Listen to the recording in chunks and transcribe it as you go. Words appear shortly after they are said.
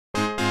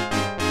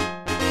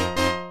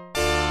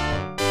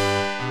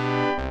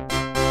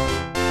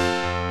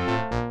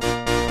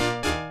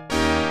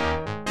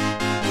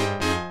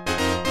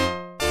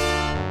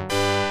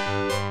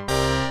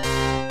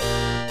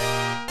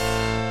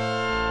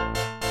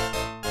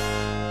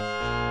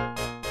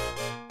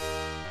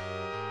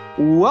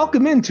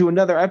Welcome into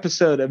another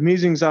episode of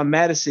Musings on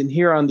Madison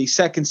here on the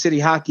Second City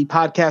Hockey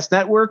Podcast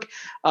Network.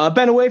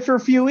 Been away for a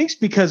few weeks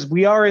because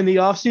we are in the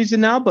off season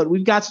now, but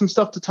we've got some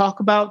stuff to talk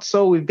about,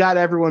 so we've got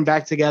everyone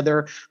back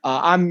together.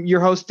 I'm your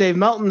host, Dave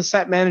Melton, the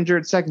set manager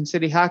at Second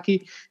City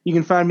Hockey. You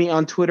can find me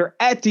on Twitter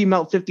at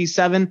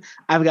DMelt57.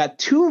 I've got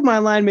two of my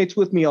line mates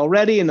with me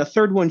already, and the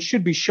third one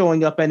should be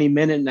showing up any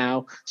minute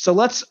now. So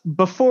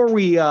before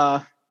we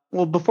go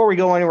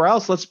anywhere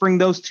else, let's bring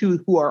those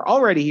two who are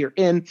already here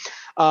in.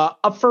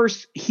 Up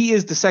first, he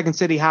is the Second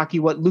City Hockey,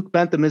 what Luke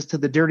Bentham is to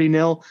the Dirty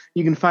Nil.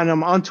 You can find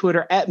him on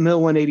Twitter at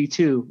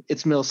Mill182.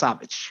 It's Mil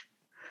Savage.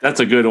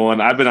 That's a good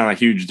one. I've been on a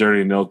huge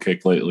Dirty Nil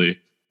kick lately.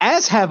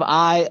 As have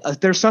I.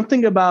 There's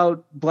something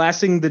about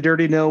blasting the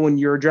Dirty Nil when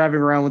you're driving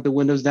around with the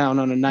windows down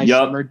on a nice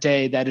summer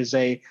day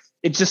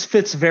it just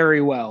fits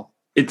very well.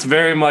 It's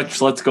very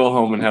much let's go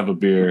home and have a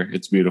beer.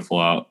 It's beautiful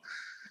out.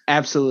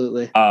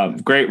 Absolutely.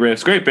 Great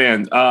riffs, great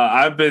band.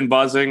 I've been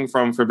buzzing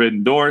from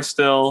Forbidden Door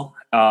still,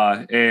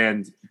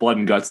 and Blood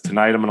and Guts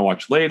tonight I'm going to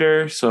watch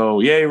later.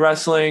 So yay,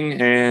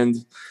 wrestling, and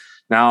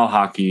now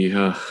hockey.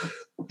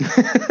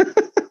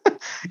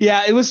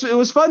 Yeah, it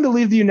was fun to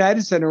leave the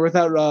United Center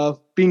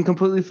without being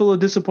completely full of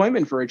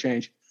disappointment for a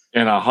change.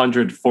 And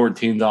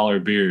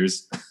 $114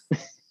 beers.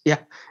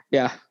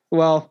 Yeah.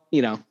 Well,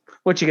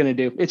 what you going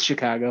to do? It's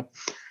Chicago.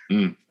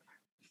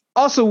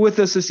 Also with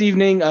us this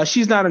evening,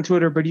 she's not on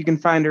Twitter, but you can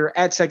find her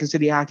at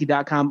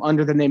secondcityhockey.com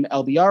under the name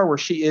LBR, where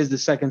she is the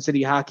Second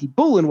City Hockey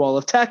bull and wall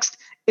of text.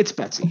 It's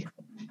Betsy.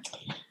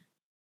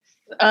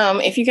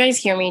 If you guys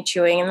hear me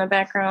chewing in the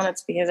background,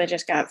 it's because I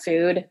just got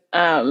food.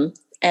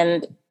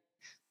 And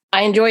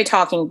I enjoy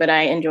talking, but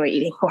I enjoy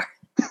eating more.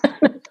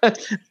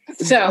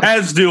 So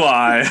as do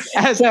I.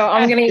 So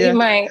I'm gonna eat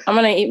my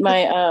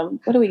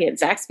what do we get?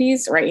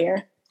 Zaxby's right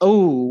here.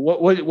 Oh, what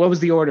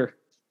was the order?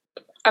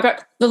 I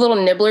got the little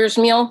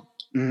Nibblers meal,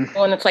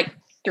 one that's like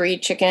 3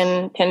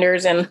 chicken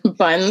tenders and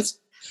buns.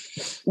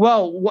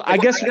 Well, I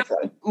guess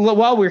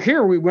while we're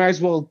here, we might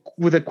as well,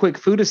 with a quick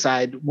food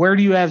aside, where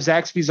do you have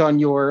Zaxby's on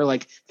your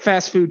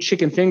fast food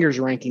chicken fingers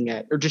ranking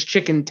at, or just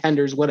chicken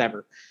tenders,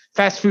 whatever,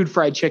 fast food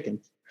fried chicken?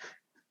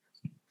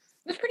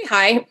 It's pretty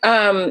high.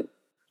 It's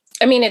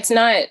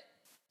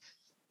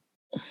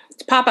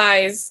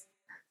Popeyes,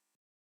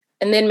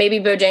 and then maybe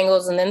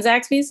Bojangles, and then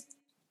Zaxby's.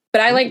 But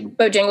I like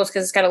Bojangles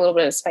because it's got a little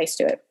bit of spice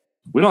to it.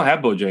 We don't have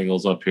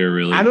Bojangles up here,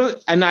 really.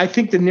 I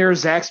think the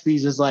nearest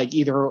Zaxby's is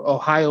either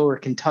Ohio or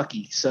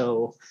Kentucky.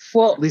 So,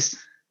 well, at least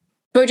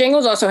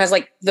Bojangles also has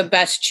the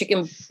best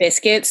chicken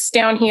biscuits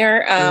down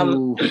here,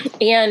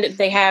 and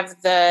they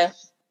have the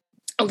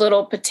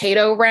little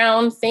potato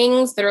round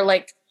things that are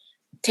like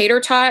tater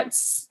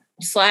tots.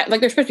 They're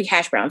supposed to be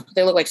hash browns, but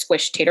they look like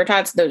squished tater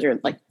tots. Those are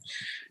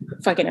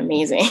fucking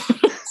amazing.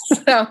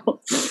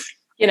 So.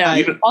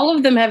 All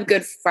of them have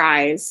good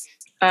fries.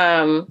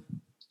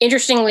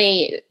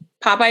 Interestingly,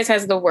 Popeyes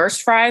has the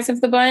worst fries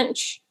of the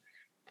bunch,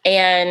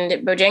 and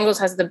Bojangles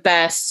has the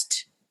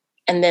best,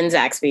 and then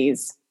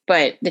Zaxby's.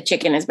 But the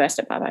chicken is best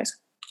at Popeyes.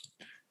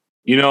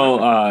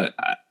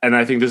 And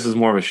I think this is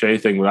more of a Shay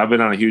thing, but I've been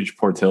on a huge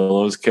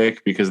Portillo's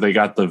kick because they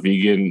got the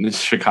vegan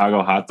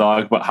Chicago hot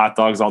dog, but hot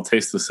dogs all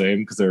taste the same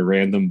because they're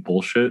random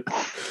bullshit.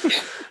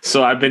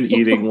 So I've been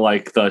eating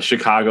the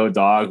Chicago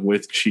dog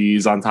with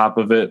cheese on top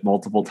of it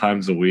multiple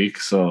times a week.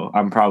 So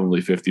I'm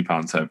probably 50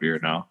 pounds heavier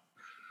now.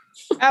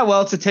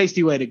 Well, it's a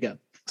tasty way to go.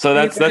 So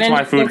that's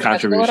my food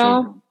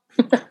contribution.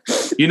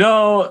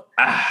 No,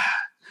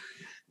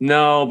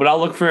 but I'll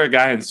look for a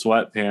guy in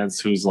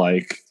sweatpants who's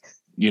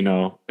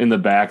in the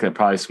back that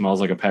probably smells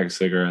like a pack of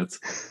cigarettes.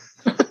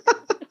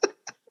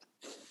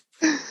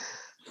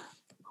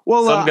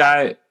 Well, some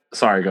guy.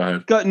 Sorry, go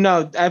ahead.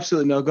 No,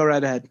 absolutely no. Go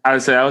right ahead. I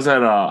would say I was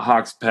at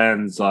Hawks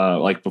Pens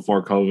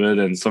before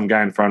COVID, and some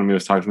guy in front of me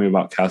was talking to me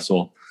about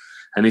Kessel,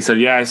 and he said,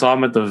 "Yeah, I saw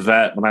him at the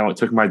vet when I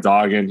took my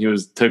dog in.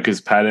 Took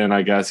his pet in.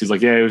 I guess he's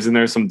like, yeah, he was in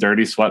there some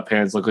dirty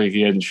sweatpants, looked like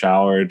he hadn't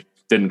showered,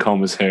 didn't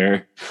comb his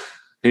hair.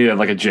 He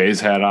had a Jays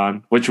hat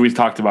on, which we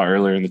talked about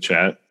earlier in the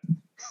chat."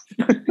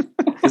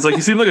 He's like,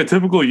 he seemed like a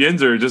typical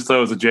Yinzer, just though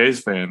I was a Jays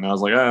fan. And I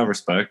was like,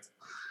 respect.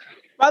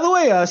 By the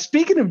way,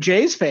 speaking of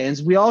Jays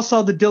fans, we all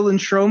saw the Dylan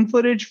Strome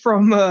footage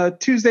from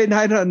Tuesday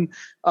night on,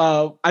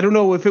 I don't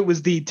know if it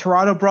was the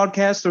Toronto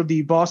broadcast or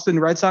the Boston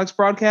Red Sox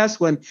broadcast,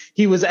 when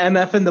he was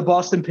MFing the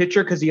Boston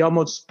pitcher because he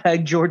almost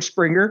pegged George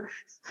Springer.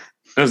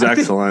 That was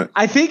excellent.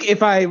 I think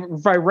if I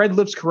read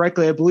lips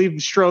correctly, I believe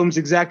Strome's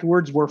exact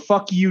words were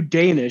 "fuck you,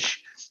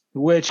 Danish,"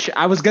 which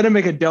I was going to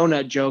make a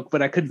donut joke,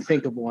 but I couldn't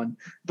think of one.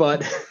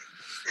 But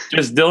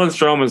just Dylan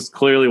Strome is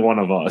clearly one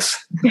of us.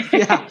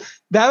 Yeah,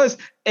 that was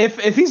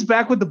if he's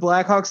back with the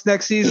Blackhawks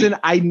next season,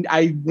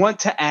 I want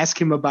to ask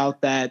him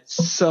about that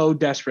so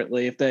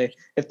desperately. If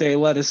they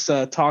let us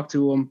talk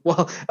to him,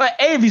 well, A,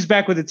 if he's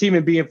back with the team,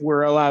 and B, if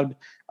we're allowed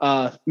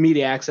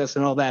media access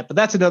and all that. But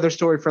that's another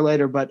story for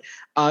later. But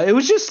it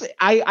was just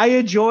I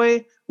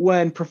enjoy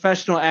when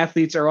professional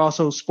athletes are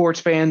also sports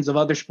fans of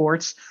other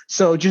sports.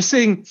 So just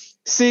seeing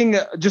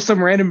just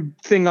some random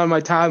thing on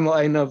my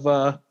timeline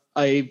of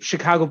a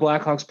Chicago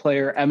Blackhawks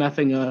player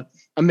MFing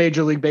a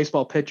Major League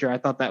Baseball pitcher. I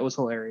thought that was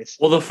hilarious.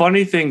 Well, the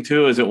funny thing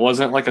too is it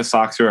wasn't like a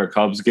Sox or a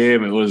Cubs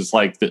game. It was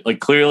like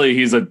clearly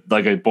he's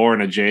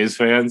born a Jays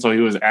fan, so he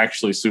was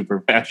actually super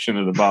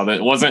passionate about it.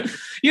 It wasn't,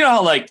 you know,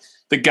 how like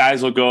the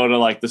guys will go to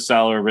like the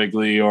Cell or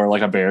Wrigley or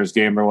like a Bears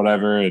game or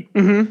whatever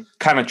and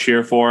kind of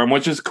cheer for him,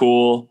 which is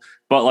cool.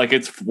 But like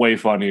it's way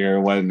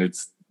funnier when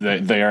it's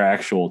their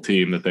actual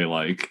team that they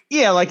like.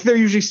 Yeah, like they're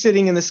usually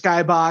sitting in the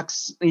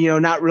skybox, you know,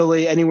 not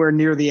really anywhere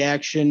near the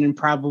action and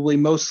probably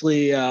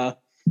mostly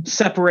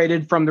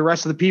separated from the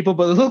rest of the people.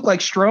 But it looked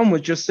like Strome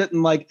was just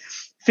sitting like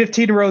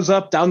 15 rows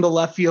up down the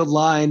left field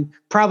line.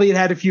 Probably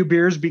had a few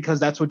beers because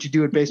that's what you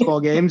do at baseball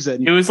games.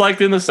 And it was like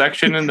in the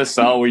section in the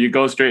Cell where you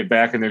go straight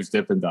back and there's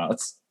Dippin'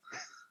 Dots.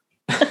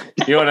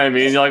 You know what I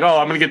mean? You're like, oh,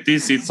 I'm going to get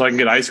these seats so I can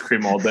get ice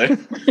cream all day.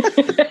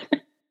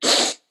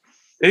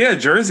 Yeah,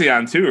 jersey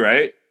on too,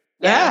 right?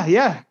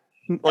 Yeah.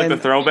 Like the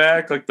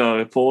throwback, like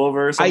the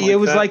pullover or something. It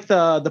was like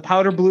the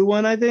powder blue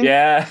one, I think.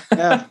 Yeah.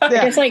 I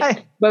guess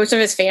like most of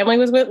his family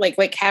was with,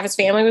 like half his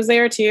family was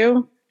there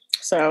too.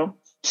 So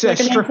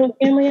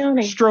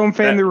Strome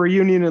family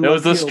reunion. It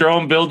was the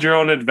Strome Build Your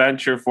Own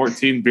Adventure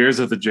 14 Beers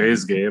at the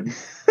Jays game.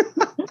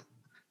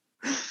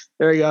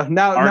 There you go.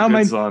 Now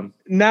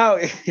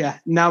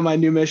my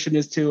new mission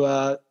is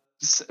to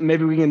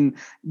maybe we can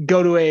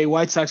go to a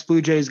White Sox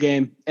Blue Jays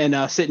game and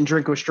sit and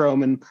drink with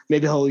Strome, and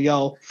maybe he'll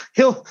yell.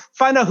 He'll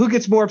find out who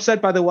gets more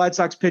upset by the White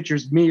Sox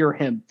pitchers, me or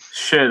him.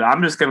 Shit,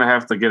 I'm just gonna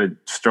have to get a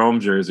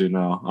Strome jersey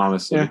now,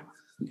 honestly. Yeah.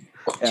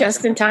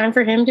 Just in time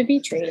for him to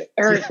be traded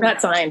or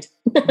not signed.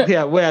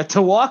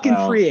 To walk in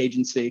free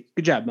agency.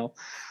 Good job, Mel.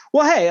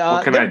 Well, hey,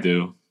 what can I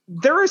do?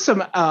 There is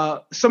some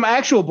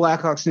actual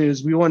Blackhawks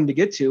news we wanted to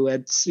get to.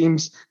 It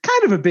seems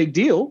kind of a big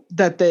deal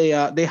that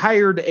they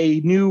hired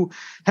a new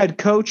head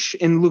coach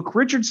in Luke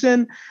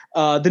Richardson.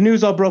 The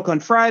news all broke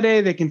on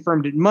Friday. They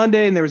confirmed it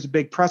Monday, and there was a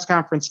big press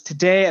conference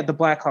today at the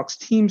Blackhawks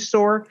team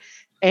store.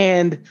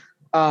 And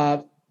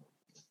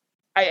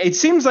it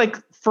seems like,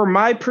 from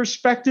my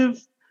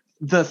perspective,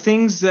 the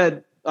things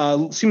that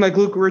seem like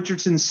Luke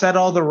Richardson said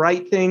all the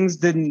right things,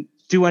 didn't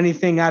do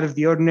anything out of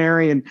the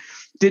ordinary, and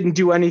didn't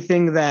do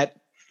anything that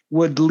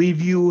would leave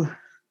you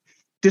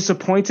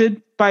disappointed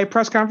by a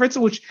press conference,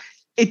 which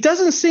it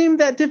doesn't seem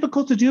that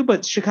difficult to do,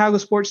 but Chicago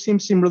sports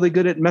teams seem really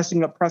good at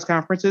messing up press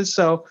conferences.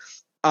 So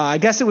I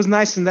guess it was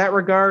nice in that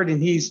regard.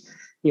 And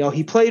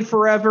he played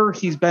forever.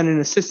 He's been an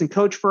assistant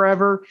coach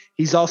forever.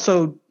 He's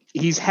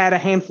had a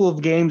handful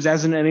of games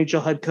as an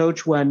NHL head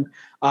coach when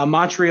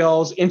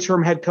Montreal's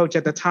interim head coach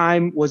at the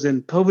time was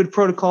in COVID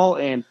protocol,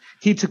 and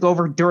he took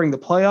over during the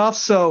playoffs.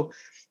 So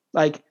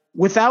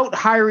without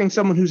hiring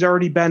someone who's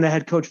already been a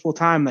head coach full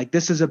time,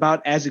 this is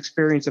about as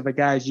experienced of a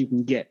guy as you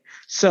can get.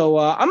 So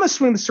I'm going to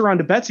swing this around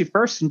to Betsy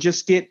first and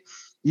just get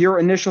your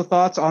initial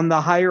thoughts on the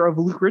hire of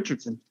Luke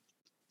Richardson.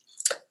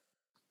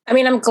 I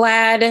mean, I'm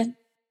glad.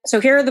 So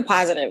here are the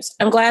positives.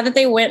 I'm glad that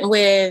they went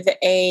with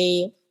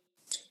a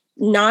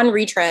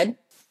non-retread,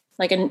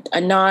 like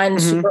a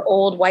non-super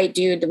old white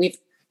dude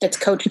that's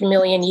coached a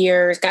million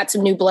years, got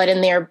some new blood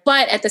in there,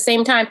 but at the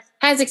same time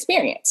has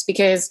experience,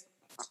 because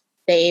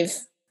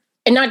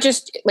and not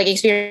just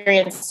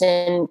experience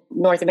in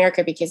North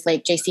America, because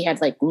JC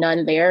had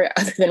none there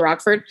other than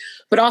Rockford,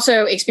 but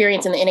also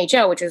experience in the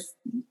NHL, which is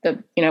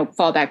the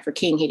fallback for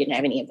King. He didn't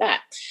have any of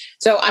that.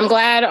 So I'm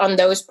glad on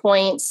those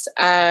points.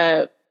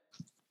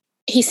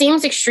 He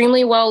seems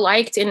extremely well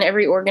liked in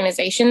every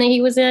organization that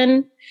he was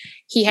in.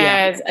 He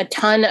has a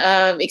ton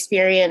of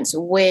experience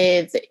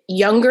with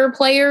younger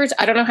players.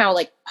 I don't know how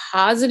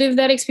positive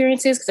that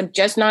experience is, because I'm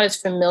just not as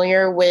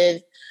familiar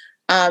with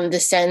the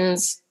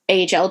Sens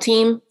AHL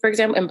team, for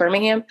example, in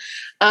Birmingham.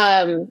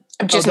 I'm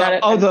just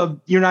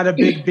you're not a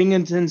big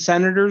Binghamton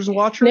Senators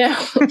watcher? No,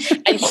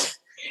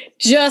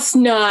 just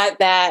not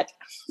that.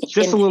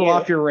 Just a little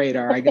off your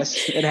radar, I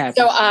guess it happens.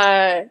 So,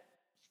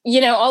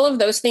 all of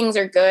those things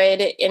are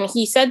good. And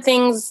he said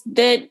things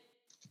that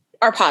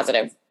are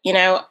positive.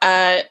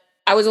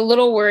 I was a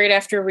little worried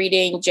after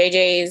reading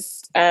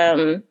JJ's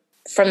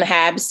from the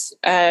Habs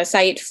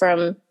site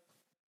from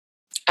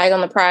Eye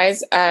on the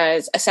Prize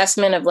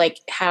assessment of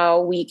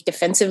how weak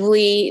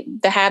defensively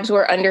the Habs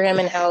were under him,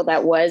 and how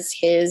that was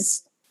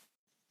his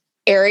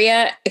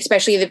area,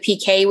 especially the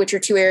PK, which are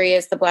two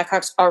areas the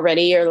Blackhawks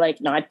already are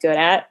not good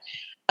at.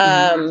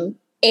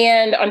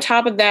 And on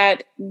top of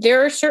that,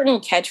 there are certain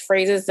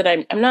catchphrases that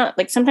I'm not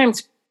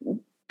sometimes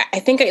I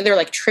think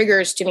they're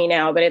triggers to me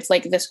now, but it's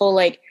this whole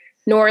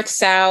north,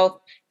 south,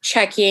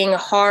 checking,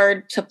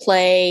 hard to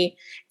play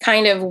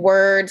kind of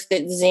words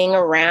that zing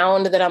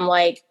around that I'm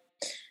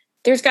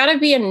there's got to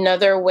be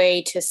another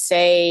way to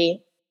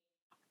say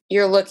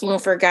you're looking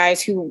for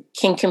guys who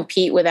can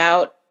compete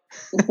without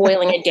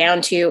boiling it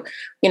down to,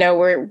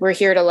 we're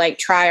here to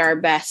try our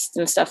best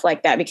and stuff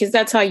like that, because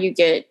that's how you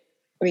get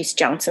Reese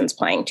Johnson's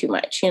playing too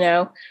much,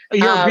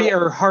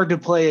 You're hard to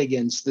play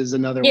against is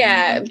another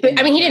one. But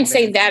I mean, he didn't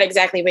say that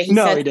exactly, but he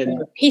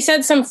didn't. He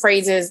said some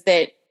phrases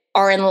that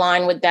are in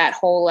line with that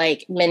whole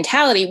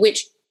mentality,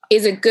 which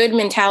is a good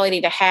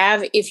mentality to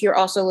have if you're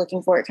also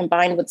looking for it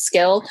combined with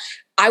skill.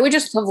 I would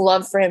just have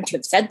loved for him to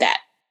have said that,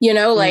 you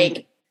know,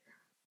 like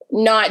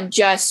not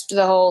just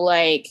the whole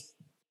like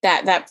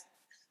that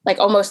like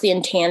almost the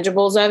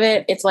intangibles of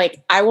it. It's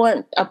like, I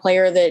want a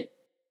player that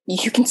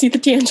you can see the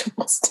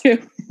tangibles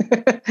too.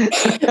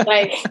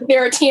 Like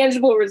there are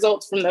tangible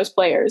results from those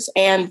players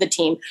and the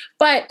team.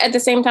 But at the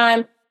same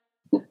time,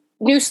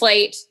 new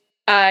slate,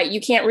 you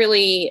can't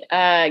really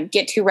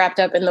get too wrapped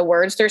up in the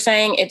words they're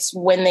saying. It's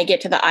when they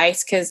get to the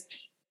ice, because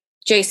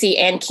JC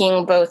and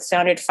King both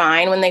sounded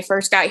fine when they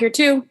first got here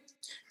too.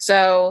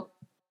 So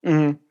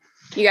you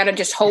got to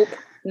just hope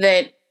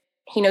that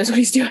he knows what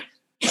he's doing.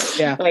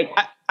 Yeah. Like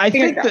I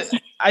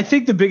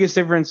think the biggest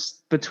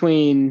difference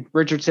between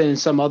Richardson and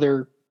some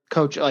other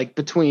coach, like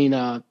between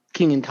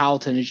King and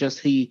Colleton, is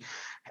just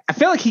I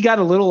feel like he got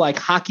a little like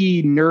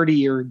hockey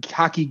nerdy or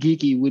hockey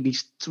geeky when he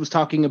was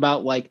talking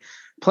about like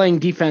playing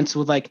defense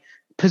with like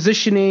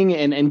positioning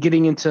and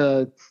getting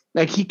into,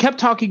 like, he kept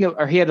talking,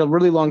 or he had a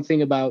really long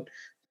thing about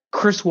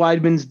Chris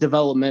Weidman's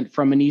development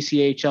from an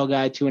ECHL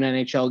guy to an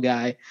NHL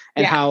guy,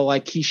 and how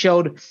like he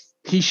showed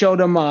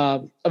him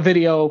a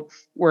video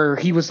where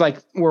he was like,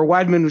 where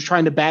Weidman was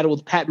trying to battle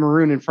with Pat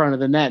Maroon in front of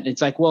the net.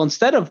 It's like, well,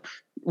 instead of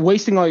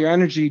wasting all your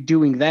energy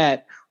doing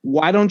that,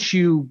 why don't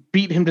you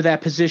beat him to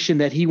that position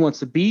that he wants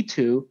to be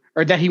to,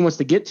 or that he wants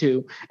to get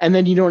to, and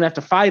then you don't have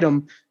to fight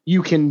him.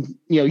 You can,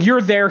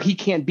 you're there, he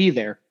can't be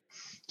there.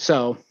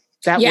 So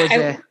that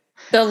was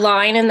the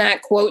line in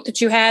that quote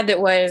that you had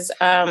that was,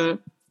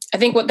 I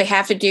think what they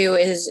have to do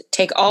is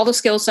take all the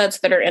skill sets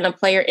that are in a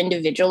player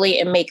individually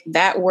and make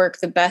that work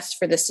the best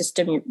for the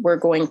system we're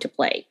going to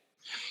play.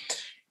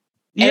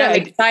 And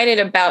I'm excited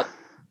about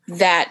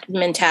that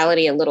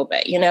mentality a little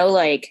bit,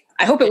 like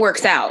I hope it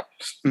works out.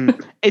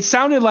 It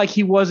sounded like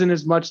he wasn't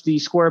as much the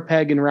square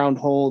peg and round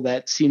hole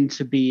that seemed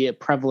to be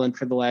prevalent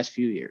for the last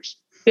few years.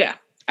 Yeah.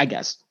 I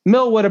guess.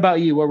 Mill, what about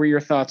you? What were your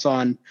thoughts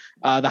on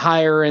the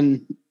hire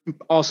and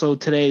also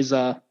today's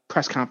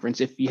press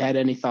conference, if you had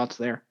any thoughts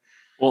there?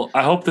 Well,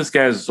 I hope this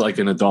guy's like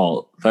an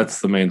adult.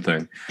 That's the main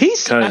thing.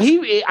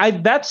 I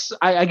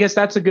guess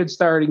that's a good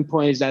starting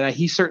point, is that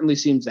he certainly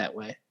seems that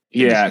way.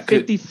 He's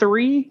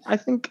 53, I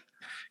think.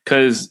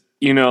 Because,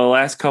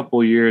 last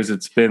couple of years,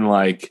 it's been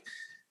like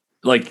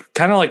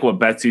kind of like what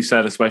Betsy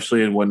said,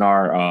 especially when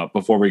our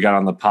before we got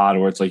on the pod,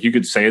 where it's like you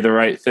could say the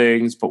right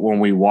things, but when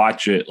we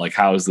watch it, like,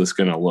 how is this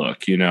going to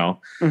look?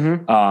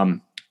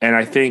 And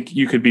I think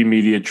you could be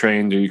media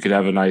trained, or you could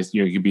have a nice,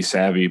 you could be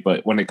savvy,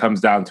 but when it comes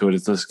down to it,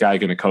 is this guy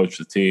going to coach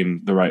the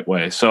team the right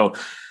way? So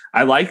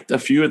I liked a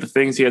few of the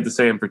things he had to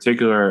say, in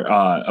particular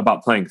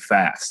about playing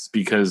fast,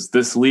 because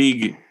this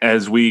league,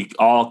 as we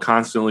all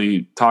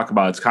constantly talk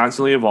about, it's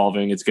constantly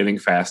evolving. It's getting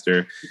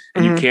faster,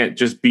 and you can't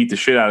just beat the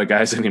shit out of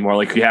guys anymore.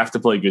 Like, you have to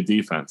play good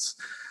defense.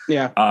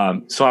 Yeah.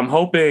 So I'm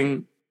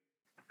hoping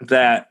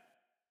that,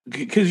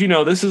 because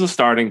this is a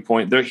starting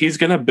point. He's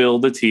going to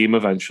build a team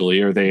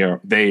eventually, or they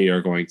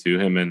are going to,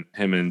 him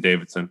and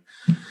Davidson.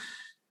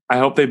 I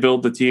hope they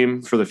build the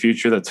team for the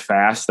future that's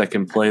fast, that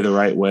can play the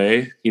right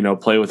way,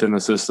 play within the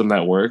system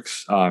that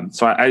works.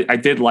 So I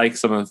did like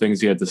some of the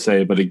things he had to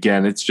say, but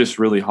again, it's just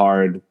really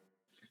hard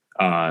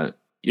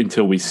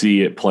until we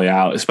see it play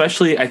out.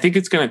 Especially, I think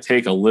it's going to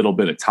take a little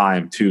bit of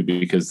time too,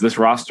 because this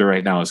roster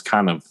right now is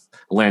kind of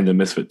land of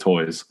misfit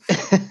toys.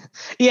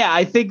 Yeah,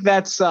 I think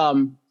that's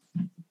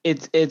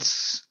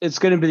it's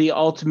going to be the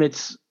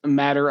ultimate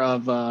matter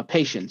of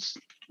patience,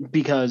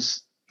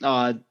 because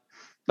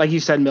like you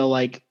said, Mill,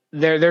 like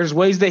there's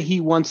ways that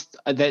he wants,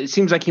 that it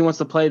seems like he wants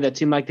to play that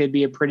seem like they'd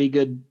be a pretty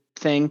good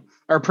thing,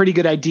 or a pretty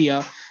good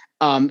idea.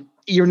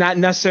 You're not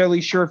necessarily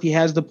sure if he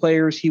has the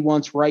players he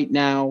wants right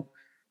now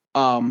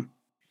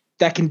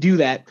that can do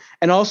that.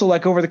 And also,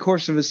 like, over the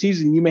course of a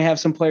season, you may have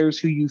some players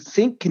who you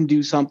think can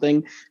do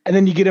something, and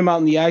then you get them out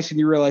in the ice and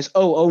you realize,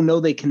 oh no,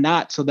 they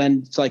cannot. So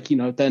then it's like,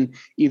 then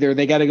either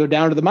they got to go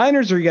down to the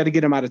minors, or you got to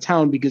get them out of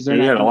town because they're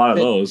not. You had a lot of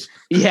those.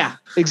 Yeah,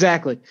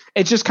 exactly.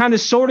 It's just kind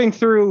of sorting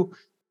through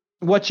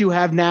what you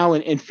have now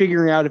and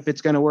figuring out if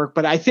it's going to work.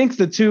 But I think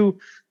the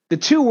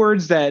two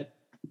words that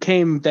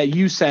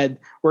you said,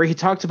 where he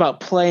talked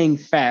about playing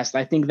fast,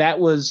 I think that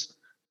was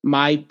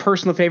my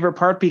personal favorite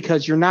part,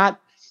 because you're not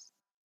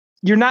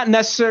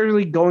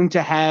necessarily going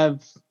to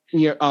have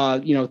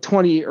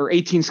 20 or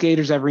 18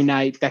 skaters every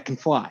night that can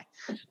fly.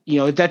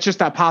 That's just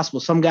not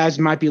possible. Some guys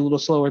might be a little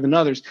slower than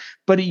others,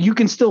 but you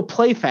can still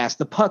play fast.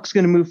 The puck's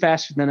going to move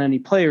faster than any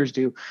players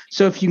do.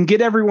 So if you can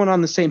get everyone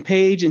on the same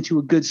page into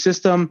a good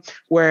system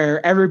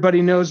where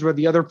everybody knows where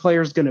the other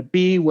player is going to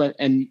be,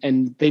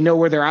 and they know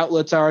where their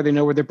outlets are, they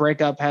know where their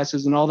breakout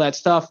passes and all that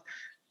stuff,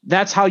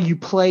 that's how you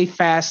play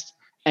fast,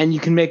 and you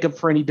can make up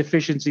for any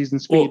deficiencies in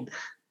speed. Well,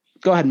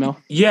 go ahead, Mel.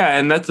 Yeah,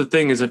 and that's the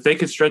thing, is if they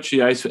could stretch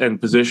the ice and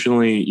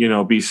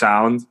positionally, be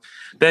sound,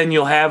 then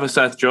you'll have a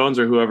Seth Jones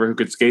or whoever who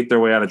could skate their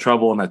way out of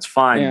trouble, and that's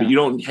fine.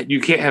 Yeah. But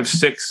you can't have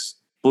 6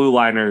 blue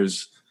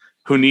liners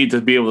who need to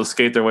be able to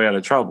skate their way out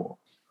of trouble.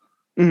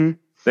 Mm-hmm.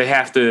 They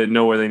have to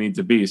know where they need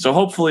to be. So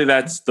hopefully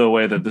that's the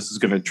way that this is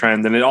going to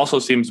trend. And it also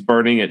seems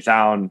burning it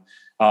down.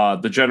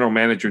 The general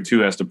manager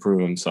too has to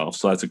prove himself,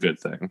 so that's a good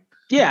thing.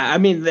 Yeah, I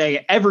mean,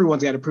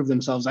 everyone's got to prove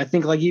themselves. I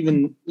think, like,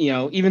 even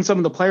some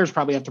of the players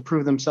probably have to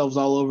prove themselves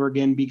all over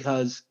again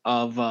because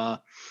of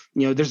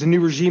there's a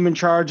new regime in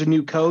charge, a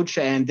new coach,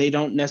 and they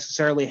don't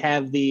necessarily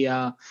have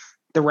the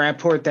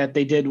rapport that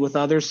they did with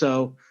others.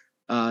 So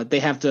they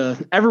have to.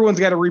 Everyone's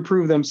got to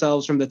reprove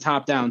themselves from the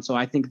top down. So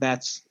I think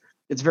it's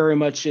very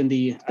much in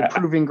the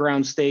proving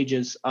ground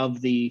stages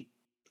of the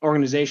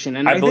organization.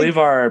 And I believe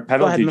our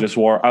penalty just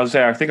wore.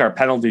 I think our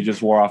penalty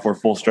just wore off. We're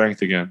full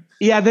strength again.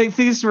 Yeah, they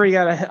think this is where you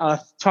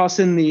gotta toss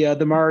in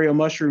the Mario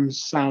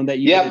mushrooms sound that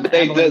you. Yeah,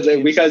 they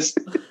because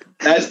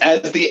as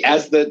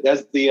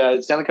the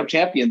Stanley Cup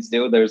champions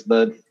do, there's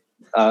the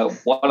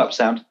 1-up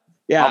sound.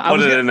 Yeah, I'll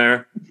put it in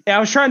there. Yeah, I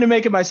was trying to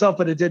make it myself,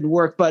 but it didn't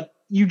work. But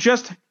you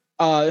just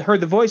heard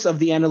the voice of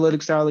the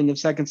analytics darling of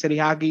Second City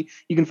Hockey.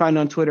 You can find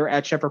on Twitter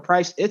at Shepherd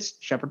Price. It's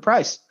Shepherd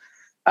Price.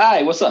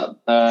 Hi, what's up?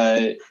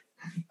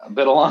 A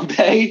bit of a long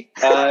day.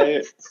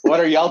 What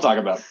are y'all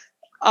talking about?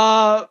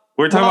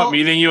 We're talking about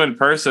meeting you in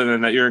person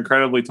and that you're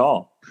incredibly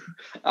tall.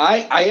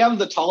 I am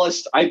the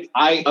tallest. I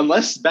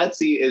unless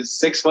Betsy is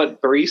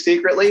 6'3"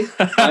 secretly,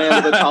 I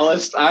am the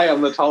tallest. I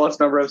am the tallest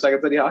member of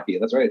Second City Hockey.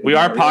 That's right. We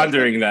are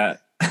pondering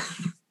that.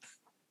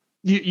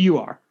 You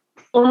are.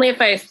 Only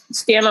if I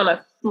stand on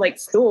a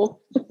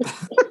stool.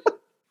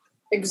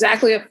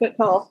 Exactly a foot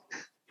tall.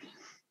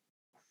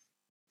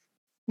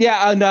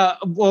 Yeah, and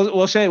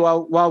well, Shay,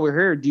 while we're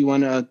here, do you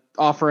want to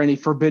offer any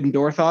Forbidden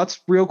Door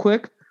thoughts real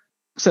quick,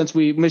 since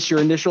we missed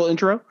your initial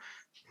intro?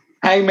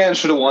 Hangman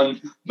should have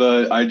won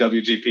the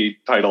IWGP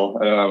title.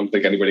 I don't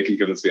think anybody can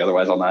convince me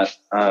otherwise on that.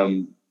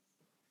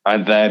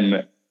 And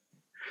then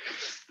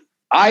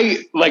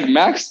I like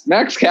Max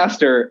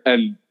Caster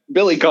and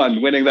Billy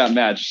Gunn winning that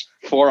match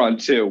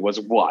 4-on-2 was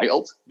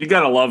wild. You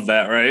gotta love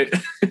that, right?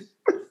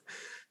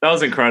 That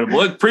was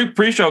incredible.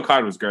 Pre-show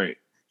card was great.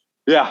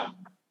 Yeah.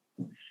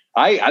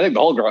 I think the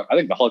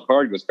whole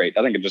card was great.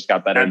 I think it just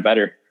got better and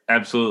better.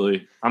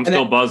 Absolutely. I'm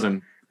still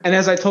buzzing. And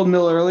as I told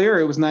Mill earlier,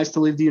 it was nice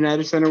to leave the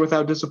United Center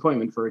without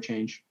disappointment for a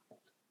change.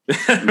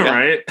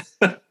 Right?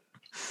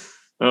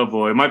 Oh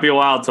boy, it might be a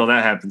while till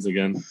that happens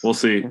again. We'll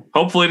see.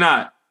 Hopefully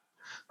not.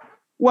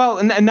 Well,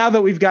 and now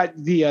that we've got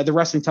the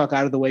wrestling talk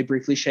out of the way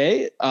briefly,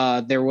 Shay,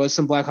 there was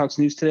some Blackhawks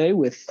news today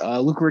with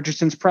Luke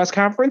Richardson's press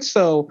conference.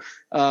 So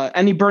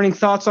any burning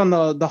thoughts on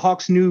the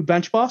Hawks' new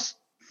bench boss?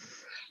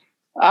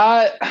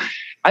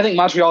 I think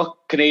Montreal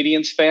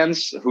Canadiens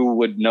fans who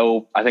would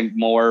know, I think,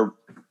 more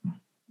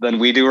than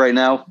we do right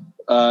now,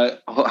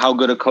 how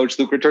good a coach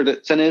Luke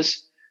Richardson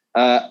is,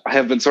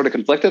 have been sort of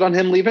conflicted on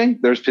him leaving.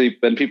 There's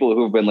been people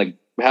who have been like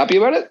happy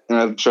about it, and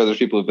I'm sure there's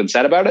people who've been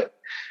sad about it.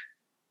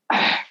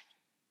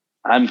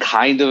 I'm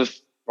kind of,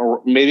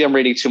 or maybe I'm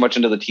reading too much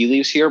into the tea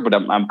leaves here, but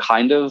I'm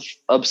kind of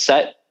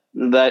upset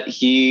that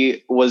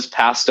he was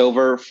passed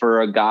over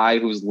for a guy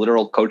whose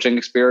literal coaching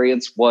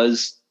experience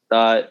was,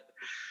 I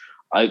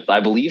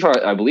believe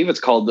it's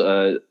called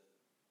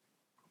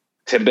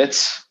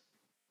Timbits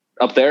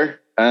up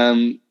there.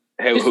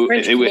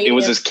 It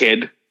was his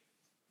kid.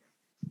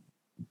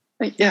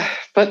 Yeah,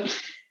 but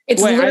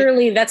it's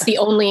literally that's the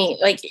only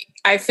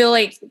I feel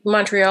like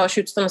Montreal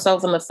shoots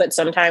themselves in the foot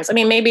sometimes. I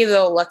mean, maybe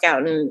they'll luck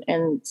out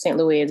and St.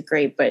 Louis is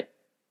great, but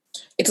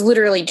it's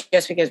literally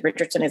just because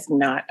Richardson is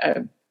not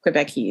a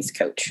Quebecese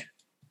coach.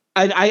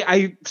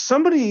 I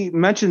somebody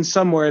mentioned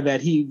somewhere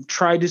that he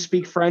tried to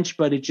speak French,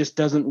 but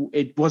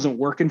it wasn't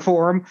working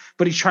for him.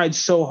 But he tried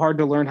so hard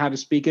to learn how to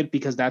speak it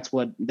because that's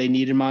what they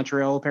need in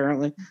Montreal,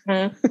 apparently.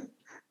 Mm-hmm.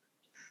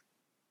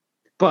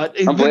 But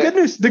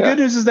the good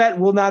news is that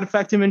will not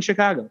affect him in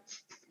Chicago.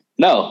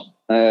 No,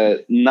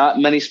 not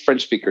many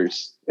French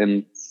speakers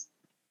in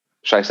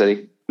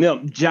Chi-City. No,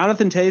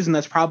 Jonathan Toews, and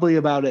that's probably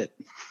about it.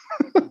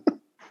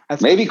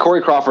 Maybe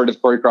Corey Crawford,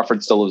 if Corey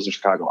Crawford still lives in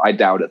Chicago. I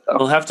doubt it, though.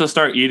 He'll have to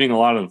start eating a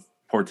lot of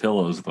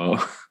Portillo's, though.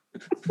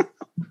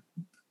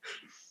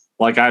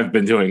 Like I've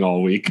been doing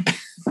all week.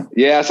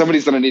 Yeah,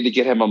 somebody's going to need to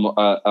get him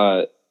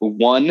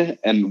one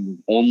and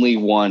only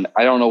one.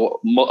 I don't know,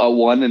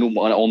 one and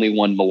one, only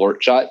one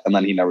Malort shot, and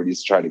then he never needs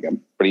to try it again.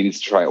 But he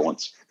needs to try it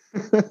once.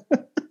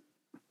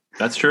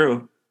 That's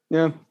true.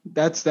 Yeah,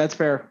 that's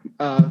fair.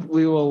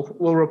 We'll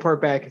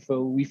report back if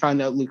we find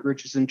out Luke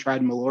Richardson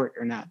tried Malort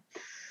or not.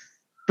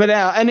 But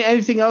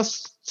anything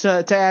else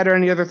to add or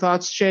any other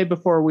thoughts, Shay,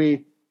 before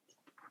we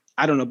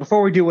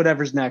do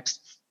whatever's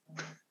next?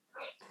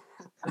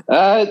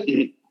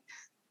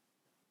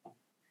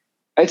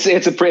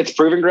 It's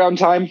proving ground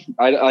time.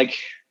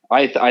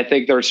 I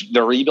think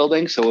they're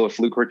rebuilding. So if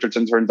Luke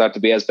Richardson turns out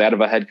to be as bad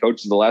of a head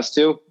coach as the last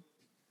two,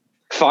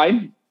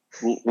 fine,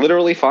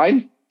 literally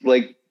fine.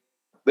 Like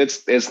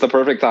it's the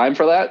perfect time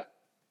for that.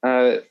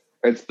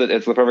 It's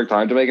the perfect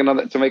time to make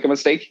a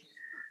mistake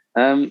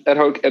at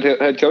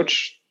head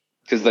coach,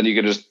 because then you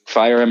can just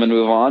fire him and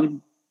move on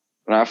and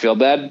not feel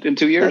bad in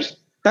 2 years.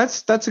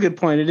 That's a good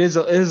point. It is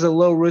a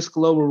low risk,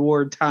 low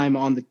reward time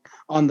on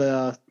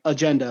the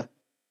agenda.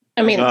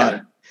 I mean,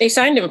 they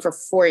signed him for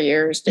 4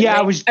 years. Yeah,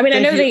 I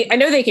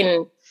know they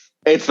can.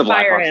 It's the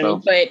fire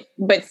Blackhawks, him,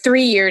 but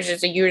 3 years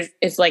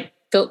is like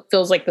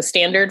feels like the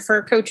standard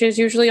for coaches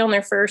usually on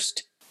their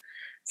first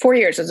 4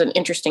 years is an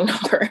interesting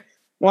number.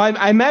 Well,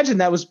 I imagine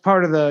that was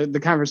part of the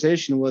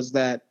conversation was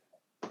that,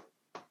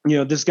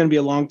 this is going to be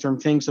a long-term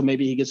thing. So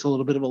maybe he gets a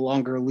little bit of a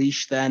longer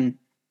leash than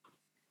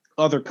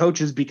other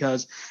coaches,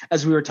 because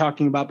as we were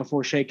talking about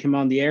before Shay came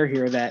on the air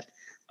here, that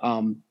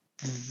a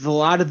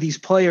lot of these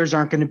players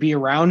aren't going to be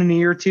around in a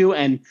year or two.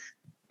 And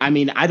I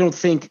mean, I don't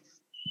think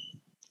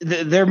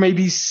there may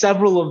be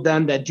several of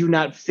them that do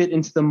not fit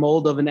into the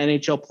mold of an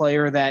NHL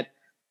player that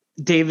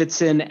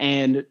Davidson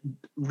and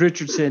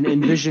Richardson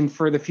envision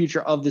for the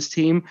future of this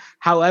team.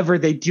 However,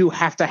 they do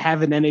have to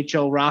have an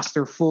NHL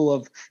roster full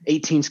of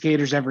 18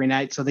 skaters every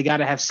night. So they got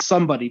to have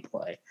somebody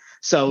play.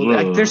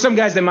 So there's some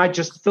guys that might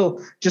just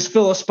fill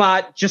a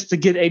spot just to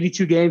get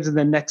 82 games, and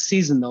then next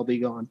season they'll be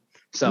gone.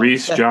 So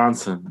Reese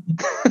Johnson.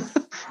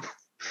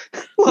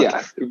 Look,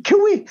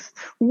 can we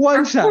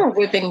one shot? Poor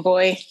whipping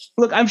boy.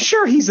 Look, I'm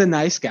sure he's a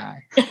nice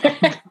guy.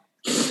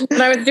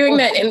 When I was doing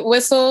that in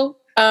Whistle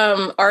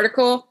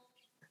article,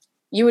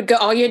 you would go.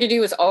 All you had to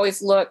do was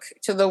always look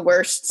to the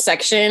worst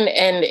section,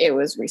 and it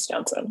was Reese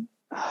Johnson.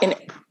 And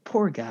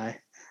poor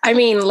guy. I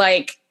mean,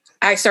 like,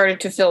 I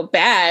started to feel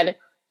bad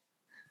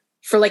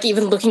for like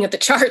even looking at the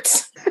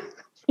charts.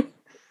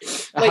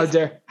 How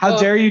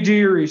dare you do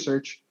your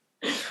research?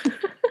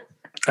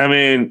 I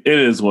mean, it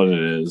is what it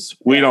is.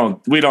 We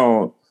don't,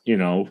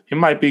 he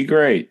might be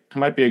great. He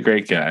might be a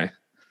great guy.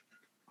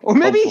 Or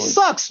maybe he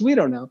sucks. We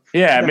don't know.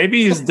 Yeah,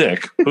 maybe he's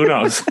dick. Who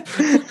knows?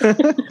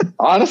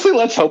 Honestly,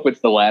 let's hope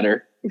it's the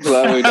latter. So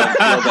that we don't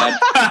feel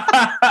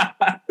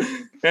bad.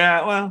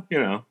 Yeah,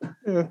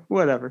 well,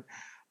 whatever.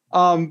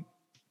 But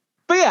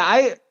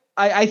yeah,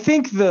 I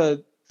think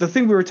the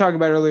thing we were talking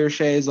about earlier,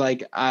 Shay, is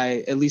like,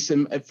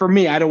 for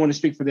me, I don't want to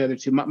speak for the other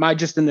two. My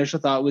just initial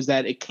thought was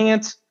that it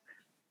can't.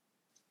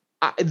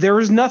 There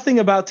was nothing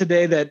about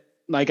today that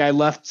like I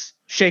left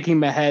shaking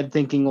my head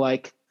thinking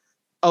like,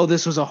 oh,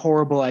 this was a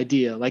horrible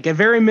idea. Like at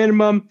very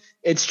minimum,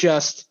 it's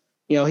just,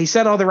 he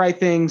said all the right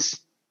things.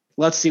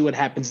 Let's see what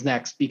happens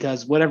next,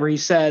 because whatever he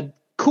said,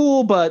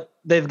 cool, but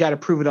they've got to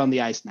prove it on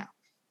the ice now.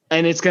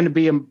 And it's going to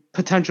be a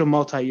potential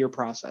multi-year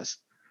process.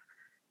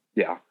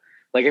 Yeah.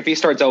 Like if he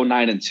starts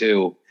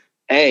 0-9-2,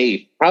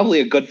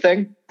 probably a good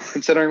thing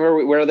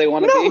considering where they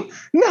want to be.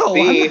 No,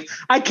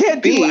 I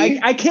can't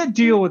I can't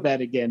deal with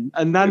that again.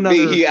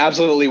 He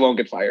absolutely won't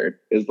get fired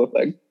is the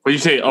thing. What you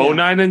say,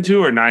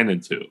 0-9-2 or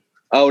 9-2?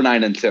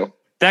 0-9-2.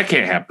 That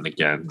can't happen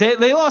again.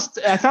 They lost.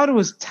 I thought it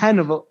was 10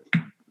 of.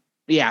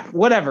 Yeah,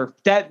 whatever.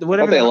 They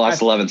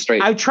lost 11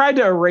 straight. I tried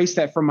to erase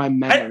that from my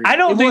memory. I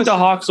don't think the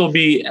Hawks will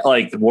be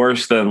like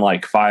worse than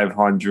like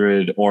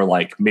 500 or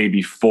like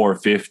maybe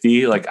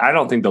 450. Like I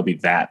don't think they'll be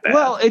that bad.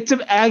 Well,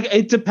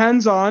 it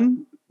depends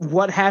on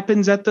what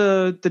happens at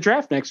the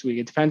draft next week.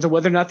 It depends on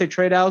whether or not they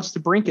trade Alex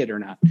DeBrincat or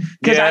not.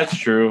 Yeah, that's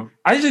true.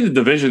 I think the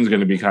division's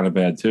going to be kind of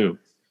bad too.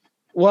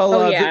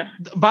 Well,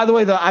 by the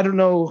way, I don't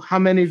know how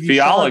many of you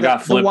Fiala saw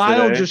got flipped the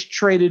Wild today. just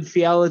traded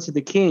Fiala to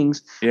the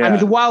Kings. Yeah. I mean,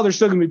 the Wild are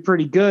still going to be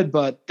pretty good,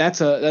 but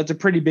that's a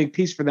pretty big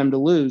piece for them to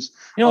lose.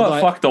 You know what?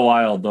 Fuck the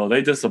Wild, though.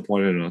 They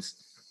disappointed us.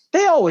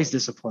 They always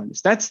disappoint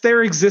us. That's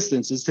their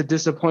existence, is to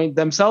disappoint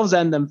themselves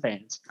and them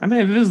fans. I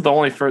mean, this is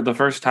the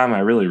first time I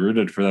really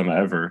rooted for them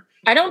ever.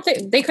 I don't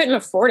think they couldn't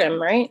afford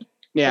him, right?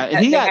 Yeah,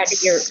 and he got,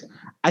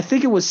 I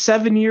think it was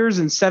 7 years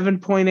and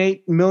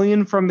 $7.8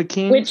 million from the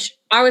Kings, which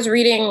I was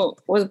reading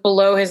was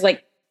below his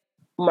like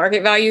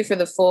market value for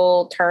the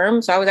full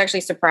term. So I was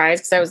actually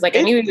surprised because I was like,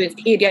 I knew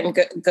he had gotten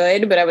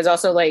good, but I was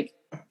also like,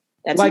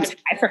 that's like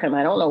high for him.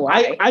 I don't know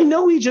why. I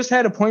know he just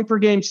had a point per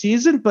game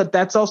season, but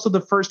that's also the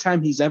first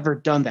time he's ever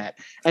done that.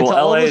 And to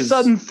all of a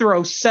sudden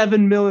throw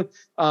 $7 million,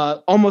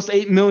 almost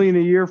 $8 million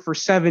a year for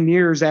 7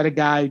 years at a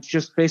guy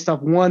just based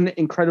off one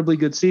incredibly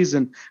good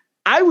season,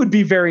 I would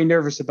be very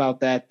nervous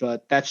about that.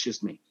 But that's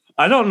just me.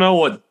 I don't know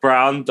what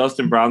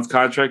Dustin Brown's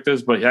contract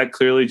is, but that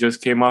clearly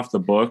just came off the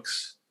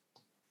books.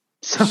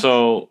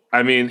 So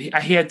I mean,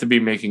 he had to be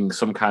making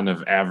some kind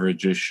of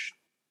average-ish,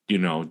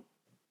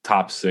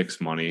 top six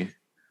money.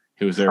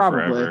 He was there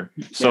forever.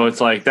 So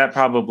it's like that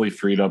probably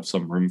freed up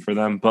some room for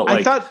them. But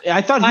like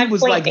I thought he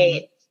was like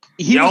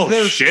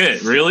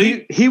shit,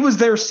 really? He was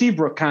their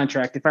Seabrook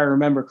contract, if I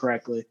remember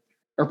correctly.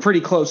 Or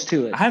pretty close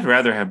to it. I'd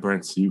rather have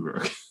Brent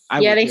Seabrook.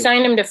 They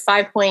signed him to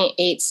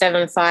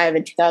 5.875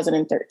 in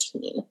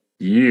 2013.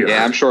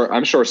 Yeah,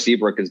 I'm sure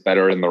Seabrook is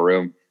better in the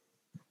room.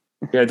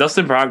 Yeah,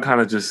 Dustin Brown kind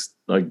of just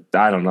like,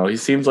 I don't know. He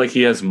seems like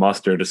he has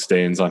mustard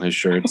stains on his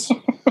shirts.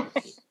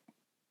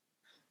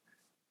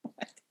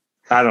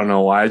 I don't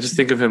know why. I just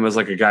think of him as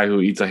like a guy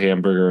who eats a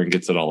hamburger and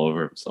gets it all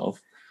over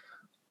himself.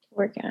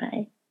 Poor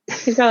guy.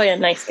 He's probably a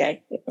nice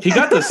guy. He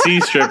got the C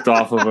stripped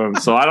off of him,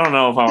 so I don't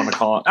know if I want to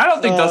call it. I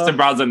don't think Dustin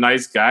Brown's a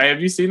nice guy.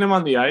 Have you seen him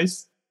on the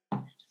ice?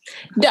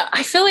 No,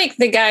 I feel like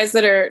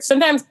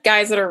sometimes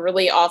guys that are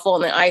really awful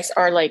on the ice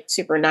are like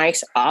super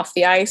nice off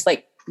the ice.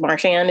 Like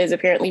Marchand is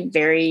apparently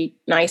very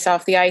nice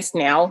off the ice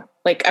now.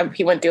 Like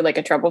he went through like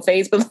a trouble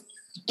phase, but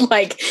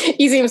like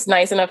he seems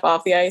nice enough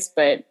off the ice.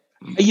 But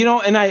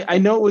and I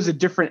know it was a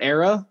different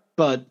era,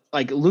 but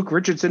like Luke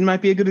Richardson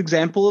might be a good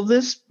example of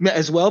this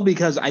as well,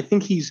 because I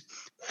think he's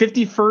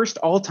 51st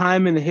all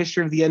time in the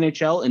history of the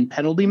NHL in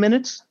penalty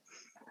minutes.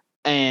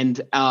 And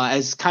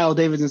as Kyle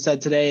Davidson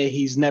said today,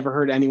 he's never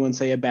heard anyone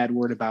say a bad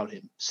word about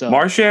him. So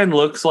Marchand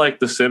looks like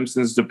the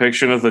Simpsons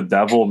depiction of the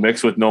devil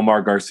mixed with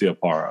Nomar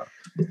Garciaparra.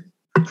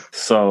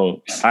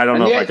 So I don't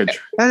know if I could.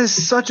 That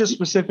is such a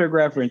specific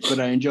reference, but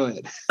I enjoy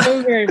it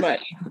so very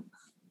much.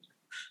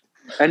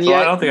 And So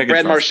yet, I don't think I can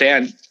Brad trust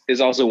Marchand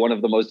is also one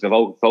of the most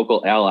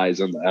vocal allies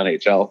in the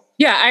NHL.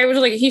 Yeah, I was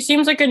like, he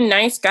seems like a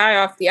nice guy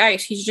off the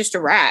ice. He's just a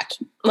rat,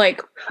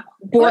 like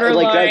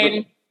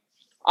borderline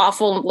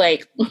awful.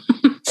 Like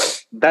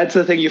that's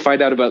the thing you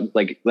find out about.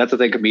 Like that's the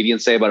thing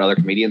comedians say about other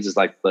comedians is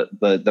like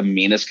the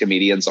meanest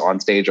comedians on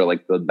stage are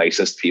like the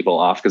nicest people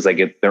off because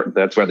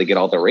that's where they get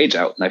all their rage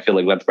out. And I feel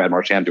like that's Brad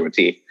Marchand to a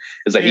T.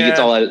 Is that he gets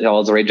all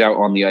his rage out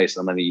on the ice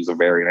and then he's a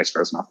very nice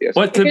person off the ice.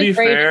 But to be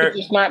fair,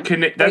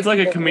 that's like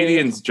a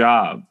comedian's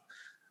job.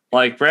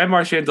 Like Brad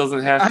Marchand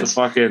doesn't have to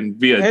fucking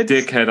be a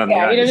dickhead on the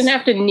ice. He doesn't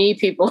have to knee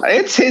people.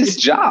 It's his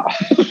job.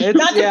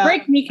 Not to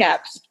break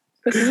kneecaps.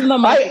 This is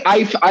the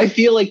I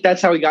feel like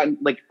that's how he got.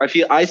 Like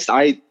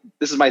I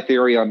this is my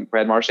theory on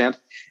Brad Marchand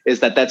is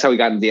that's how he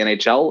got into the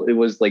NHL. It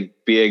was like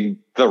being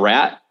the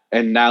rat,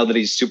 and now that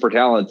he's super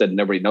talented and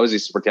everybody knows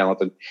he's super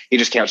talented, he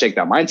just can't shake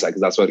that mindset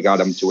because that's what got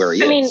him to where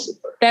he is. I mean,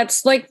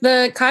 that's like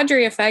the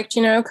Kadri effect.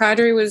 You know,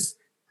 Kadri was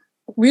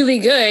really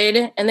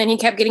good, and then he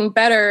kept getting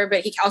better,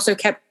 but he also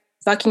kept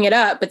fucking it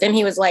up. But then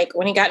he was like,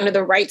 when he got into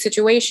the right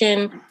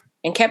situation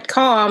and kept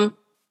calm,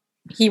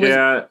 he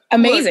was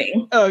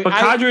amazing. But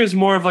Kadri is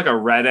more of like a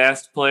red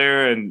ass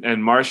player,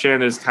 and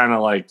Marchand is kind of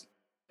like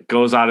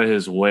goes out of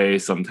his way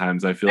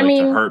sometimes. I feel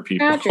to hurt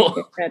people. Kadri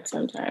gets red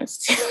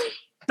sometimes.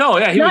 No,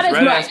 yeah, he was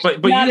red ass,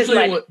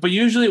 but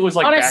usually it was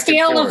like on a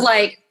scale of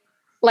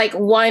like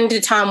 1 to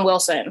Tom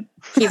Wilson.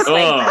 He's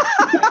like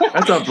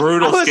that's a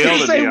brutal scale. I was going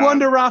to say 1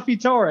 to Rafi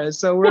Torres,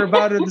 so we're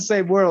about in the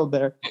same world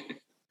there.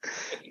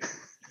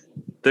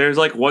 There's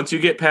like once you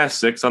get past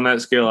 6 on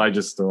that scale, I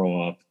just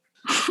throw up.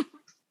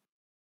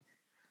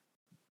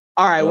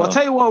 All right, well, I'll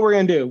tell you what we're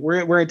going to do.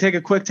 We're going to take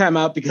a quick time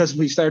out because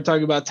we started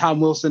talking about Tom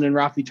Wilson and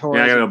Rafi Torres.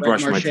 Yeah, I got to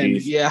brush my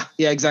teeth. Yeah,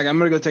 exactly. I'm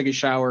going to go take a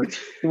shower.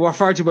 We're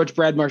far too much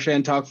Brad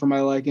Marchand talk for my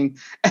liking.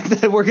 And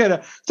then we're going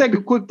to take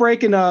a quick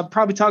break and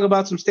probably talk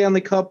about some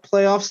Stanley Cup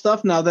playoff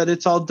stuff now that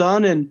it's all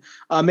done, and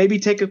maybe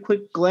take a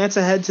quick glance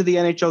ahead to the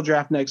NHL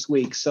draft next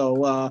week.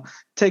 So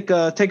take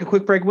a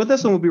quick break with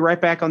us, and we'll be right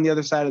back on the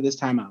other side of this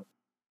timeout.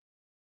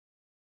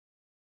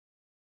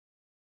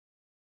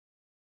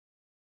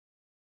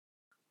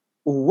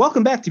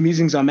 Welcome back to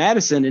Musings on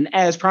Madison. And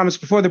as promised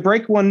before the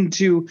break, wanted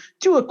to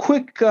do a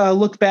quick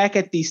look back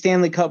at the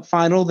Stanley Cup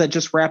final that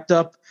just wrapped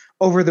up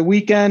over the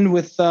weekend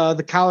with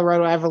the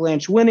Colorado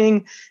Avalanche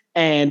winning.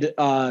 And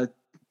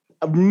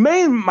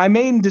my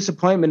main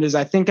disappointment is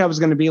I think I was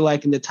going to be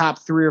like in the top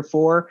 3 or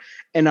 4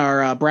 in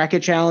our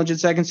bracket challenge at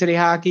Second City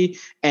Hockey.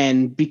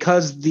 And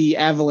because the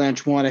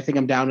Avalanche won, I think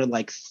I'm down to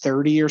like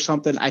 30 or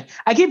something. I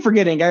keep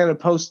forgetting. I got to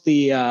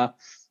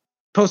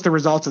post the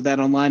results of that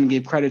online and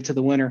give credit to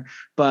the winner.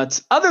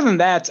 But other than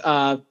that,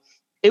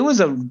 it was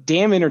a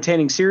damn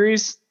entertaining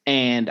series,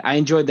 and I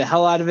enjoyed the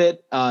hell out of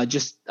it.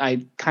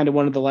 I kind of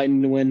wanted the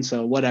Lightning to win,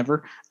 so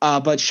whatever.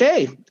 But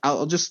Shay,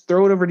 I'll just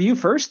throw it over to you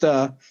first.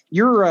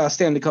 Your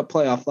Stanley Cup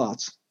playoff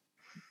thoughts.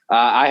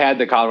 I had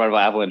the Colorado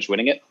Avalanche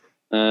winning it.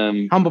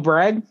 Humble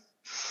brag?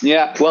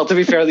 Yeah. Well, to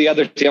be fair, the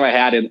other team I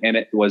had and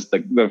it was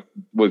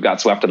we got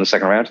swept in the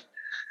second round.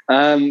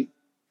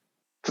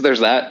 So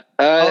there's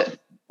that.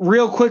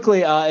 Real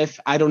quickly, if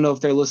I don't know if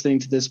they're listening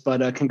to this,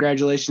 but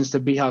congratulations to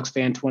Beehawks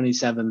fan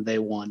 27. They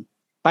won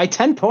by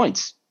 10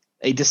 points,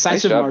 a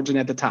decisive margin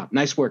at the top.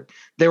 Nice work.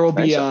 There will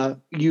be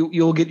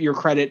you'll get your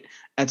credit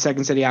at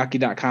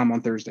secondcityhockey.com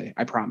on Thursday.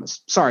 I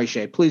promise. Sorry,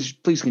 Shay. Please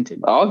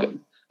continue. All good.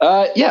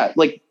 Yeah,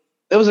 like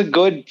it was a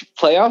good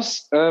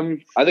playoffs.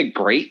 I think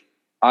great.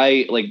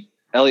 I like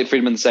Elliot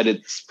Friedman said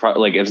it's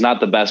it's not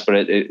the best, but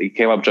it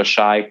came up just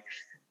shy.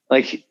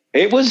 Like.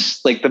 It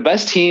was like the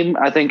best team,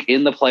 I think,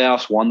 in the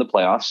playoffs won the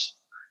playoffs.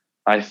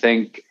 I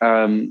think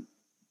it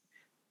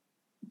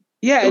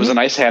was a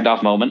nice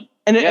handoff moment.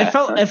 And it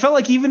felt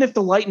like even if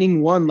the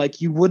Lightning won,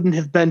 like you wouldn't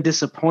have been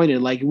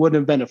disappointed. Like it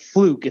wouldn't have been a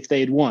fluke if they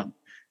had won.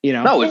 You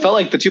know? No, it felt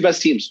like the 2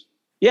 best teams.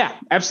 Yeah,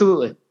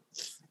 absolutely.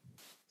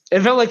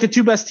 It felt like the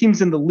 2 best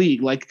teams in the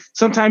league. Like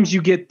sometimes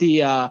you get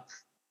the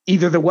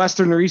either the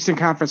Western or Eastern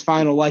Conference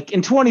final. Like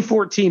in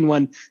 2014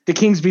 when the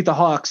Kings beat the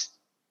Hawks.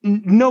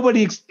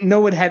 Nobody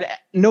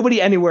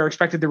anywhere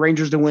expected the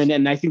Rangers to win,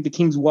 and I think the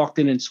Kings walked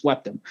in and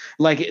swept them.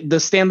 Like the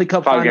Stanley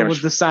Cup final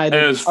was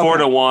decided. It was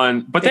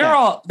 4-1, but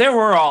they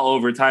were all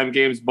overtime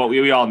games. But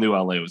we all knew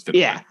LA was going to win.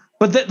 Yeah,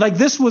 but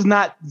this was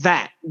not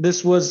that.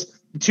 This was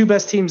the 2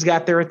 best teams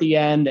got there at the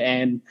end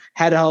and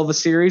had a hell of a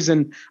series.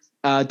 And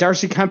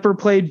Darcy Kemper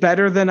played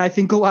better than I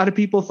think a lot of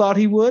people thought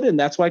he would, and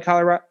that's why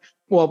Colorado.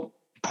 Well,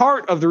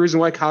 part of the reason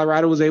why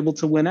Colorado was able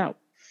to win out.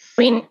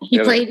 I mean, he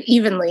played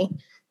evenly.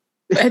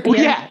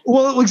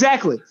 Well,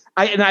 exactly.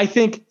 I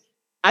think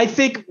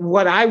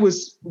what I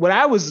was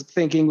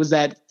thinking was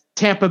that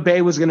Tampa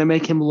Bay was going to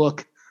make him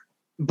look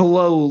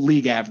below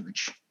league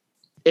average,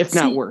 if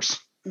not worse.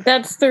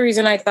 That's the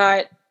reason I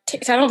thought. I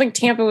don't think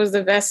Tampa was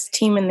the best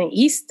team in the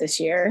East this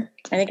year.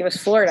 I think it was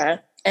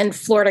Florida, and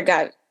Florida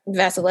got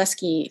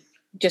Vasilevsky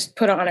just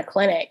put on a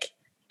clinic.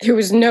 There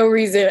was no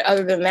reason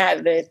other than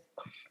that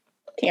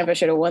Tampa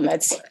should have won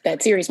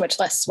that series, much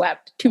less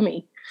swept, to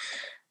me.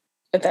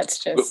 But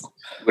that's just...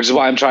 Which is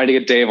why I'm trying to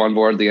get Dave on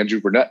board the Andrew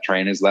Burnett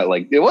train, is that,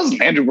 like, it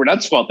wasn't Andrew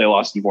Burnett's fault they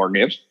lost in 4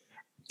 games.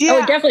 Yeah. Oh,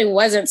 it definitely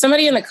wasn't.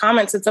 Somebody in the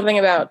comments said something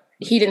about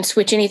he didn't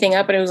switch anything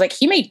up, and it was like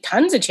he made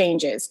tons of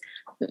changes.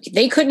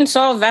 They couldn't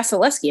solve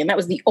Vasilevsky, and that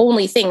was the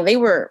only thing. They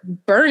were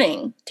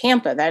burning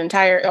Tampa that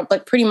entire,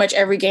 like, pretty much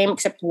every game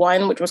except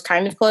one, which was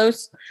kind of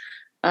close.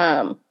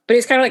 But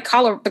it's kind of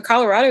like the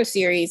Colorado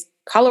series.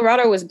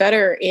 Colorado was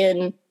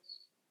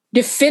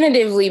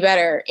definitively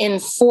better in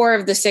 4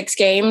 of the 6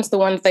 games, the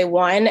ones they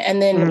won, and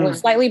then was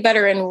slightly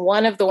better in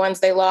one of the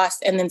ones they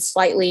lost, and then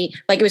slightly,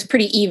 like, it was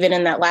pretty even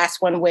in that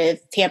last one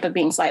with Tampa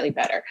being slightly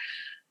better.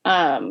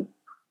 But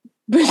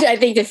I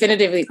think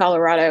definitively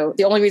Colorado,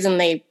 the only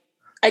reason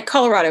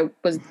Colorado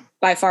was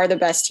by far the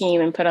best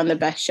team and put on the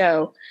best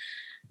show.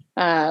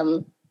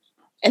 And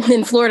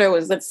then Florida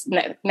was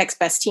the next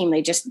best team.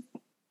 They just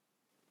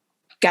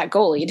got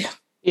goalied.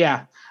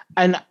 Yeah.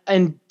 And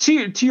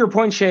to your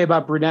point, Shay,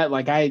 about Brunette,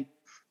 like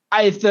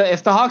if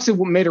the Hawks had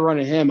made a run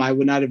at him, I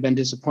would not have been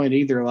disappointed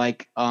either.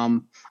 Like,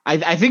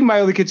 I think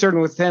my only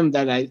concern with him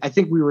that I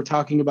think we were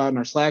talking about in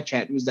our Slack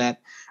chat was that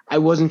I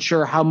wasn't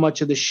sure how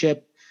much of the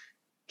ship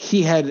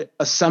he had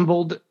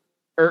assembled,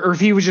 or if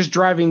he was just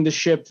driving the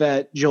ship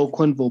that Joel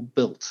Quenneville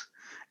built.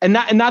 And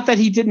not that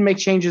he didn't make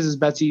changes, as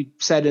Betsy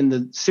said in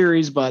the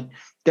series, but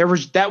that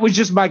was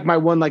just like my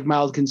one, like,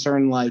 mild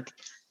concern. Like,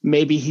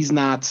 maybe he's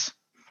not.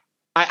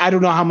 I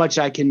don't know how much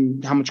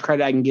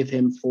credit I can give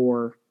him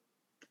for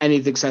any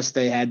of the success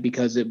they had,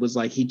 because it was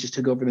like he just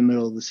took over the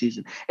middle of the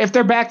season. If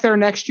they're back there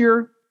next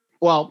year,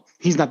 well,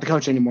 he's not the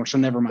coach anymore, so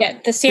never mind. Yeah,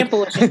 the sample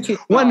was just too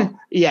small.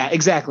 Yeah,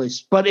 exactly.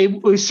 But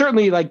it was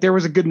certainly, like, there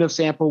was a good enough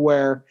sample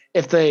where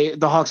if the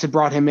Hawks had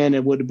brought him in,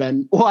 it would have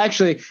been, well,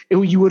 actually,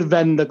 you would have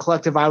been the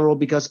collective eye roll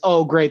because,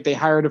 oh, great, they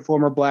hired a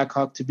former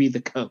Blackhawk to be the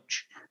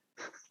coach.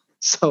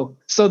 So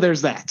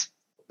there's that.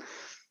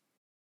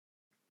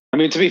 I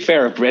mean, to be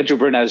fair, if Andrew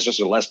Burnett is just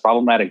a less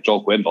problematic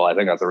Joel Quenneville, I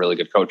think that's a really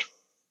good coach.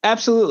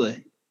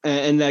 Absolutely.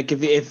 And like,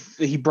 if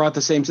he brought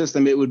the same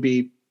system, it would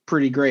be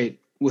pretty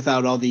great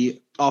without all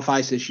the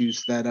off-ice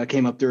issues that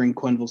came up during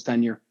Quenneville's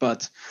tenure.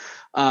 But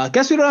I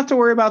guess we don't have to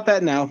worry about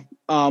that now.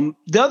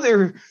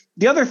 The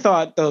other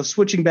thought, though,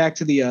 switching back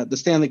to the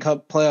Stanley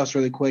Cup playoffs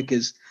really quick,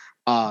 is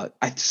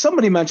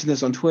somebody mentioned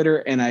this on Twitter,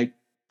 and I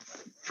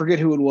forget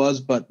who it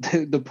was, but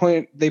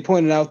they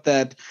pointed out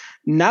that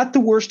not the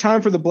worst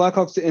time for the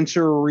Blackhawks to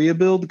enter a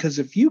rebuild, because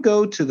if you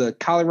go to the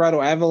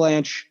Colorado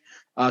Avalanche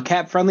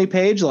cap-friendly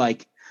page,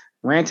 like,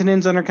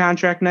 Rantanen's under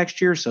contract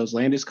next year, so is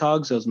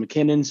Landeskog, so is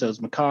McKinnon, so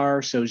is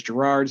Makar, so is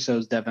Girard, so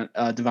is Devon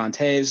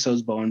Toews, so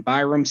is Bowen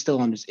Byram,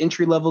 still on his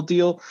entry-level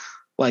deal.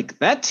 Like,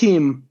 that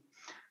team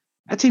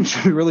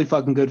should be really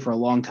fucking good for a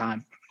long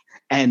time.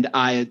 And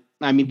I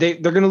mean, they're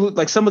going to look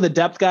like some of the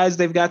depth guys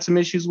they've got some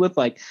issues with,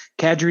 like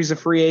Kadri's a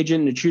free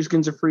agent,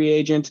 Nichushkin's a free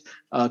agent,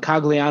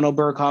 Cogliano,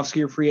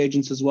 Burakovsky are free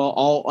agents as well,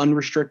 all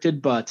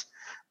unrestricted. But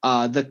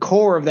the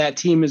core of that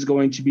team is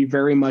going to be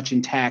very much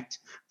intact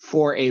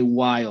for a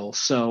while.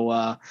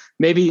 So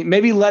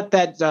maybe let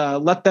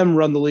them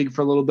run the league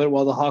for a little bit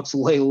while the Hawks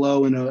lay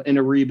low in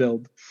a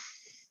rebuild.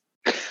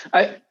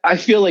 I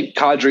feel like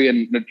Kadri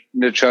and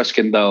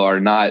Nichushkin, though, are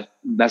not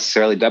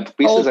necessarily depth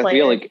pieces. I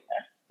feel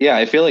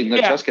like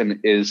Nichushkin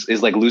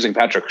is like losing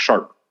Patrick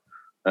Sharp.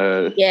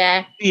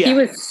 Yeah, he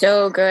was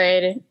so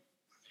good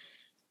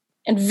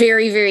and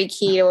very, very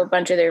key to a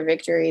bunch of their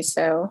victories.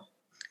 So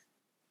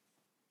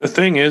the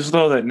thing is,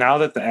 though, that now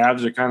that the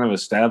Avs are kind of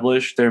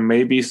established, there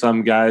may be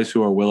some guys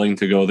who are willing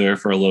to go there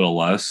for a little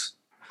less.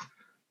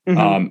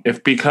 Mm-hmm.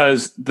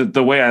 Because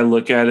the way I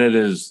look at it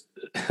is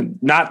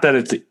not that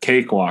it's a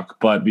cakewalk,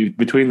 but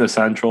between the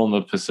Central and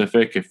the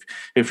Pacific,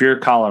 if you're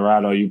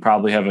Colorado, you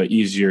probably have an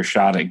easier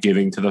shot at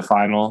getting to the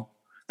final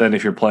than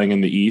if you're playing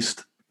in the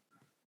East.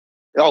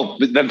 Oh,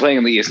 then playing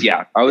in the East,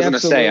 yeah. I was going to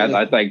say,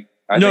 I think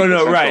the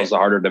Central right. is a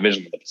harder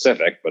division than the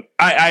Pacific, but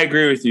I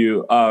agree with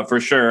you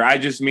for sure. I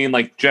just mean,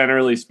 like,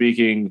 generally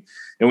speaking,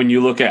 and when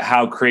you look at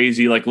how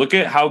crazy, like, look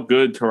at how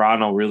good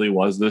Toronto really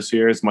was this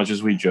year, as much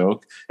as we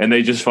joke, and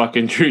they just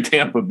fucking drew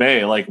Tampa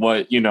Bay. Like,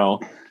 what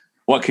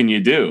can you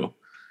do?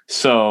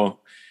 So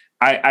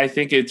I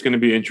think it's going to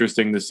be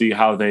interesting to see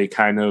how they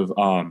kind of,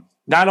 I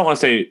don't want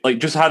to say, like,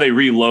 just how they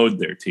reload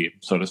their team,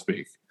 so to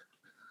speak.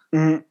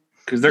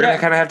 Because they're going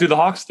to kind of have to do the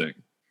Hawks thing.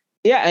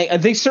 Yeah,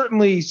 they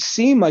certainly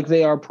seem like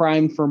they are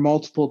primed for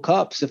multiple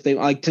cups if they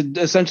like to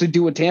essentially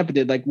do what Tampa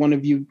did. Like one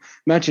of you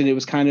mentioned, it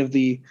was kind of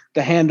the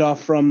handoff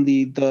from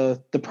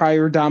the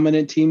prior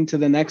dominant team to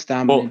the next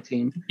dominant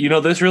team.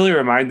 This really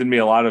reminded me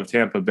a lot of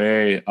Tampa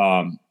Bay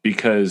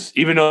because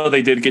even though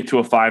they did get to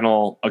a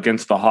final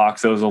against the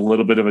Hawks, it was a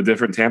little bit of a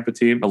different Tampa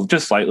team,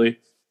 just slightly.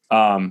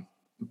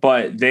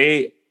 But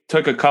they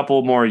took a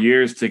couple more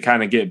years to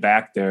kind of get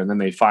back there, and then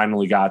they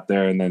finally got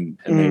there, and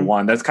they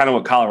won. That's kind of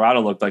what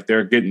Colorado looked like.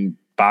 They're getting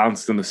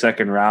bounced in the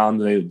second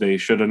round. They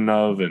shouldn't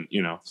have, and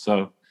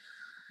so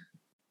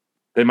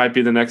they might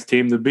be the next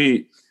team to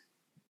beat.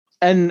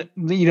 And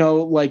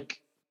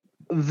like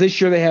this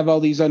year they have all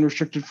these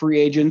unrestricted free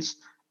agents,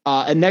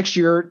 and next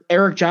year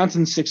Eric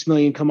Johnson's $6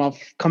 million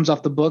comes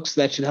off the books.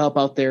 That should help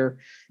out their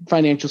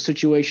financial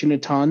situation a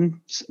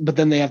ton. But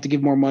then they have to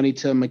give more money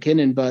to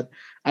McKinnon. But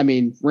I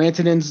mean,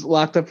 Rantanen's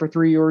locked up for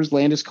 3 years.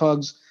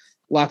 Landeskog's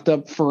locked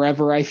up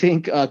forever, I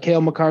think.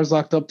 Cale Makar's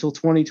locked up till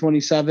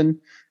 2027.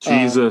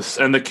 Jesus.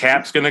 And the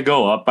cap's going to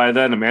go up by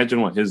then. Imagine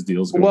what his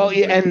deal's going to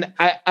be. Well, and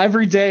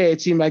every day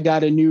it seemed I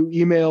got a new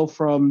email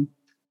from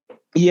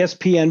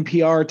ESPN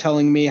PR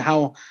telling me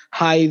how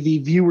high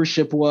the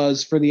viewership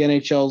was for the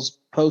NHL's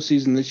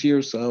postseason this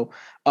year. So,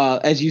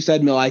 as you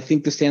said, Mill, I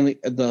think the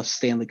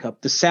Stanley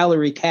Cup, the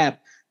salary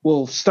cap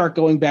will start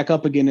going back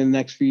up again in the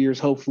next few years,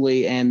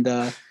 hopefully. And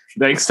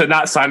thanks to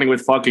not signing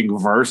with fucking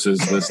Versus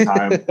this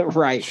time.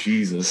 Right.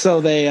 Jesus.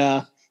 So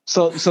they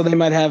so they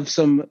might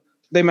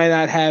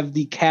not have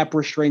the cap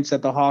restraints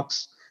that the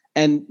Hawks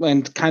and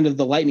kind of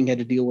the Lightning had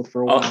to deal with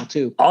for a while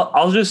too.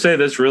 I'll just say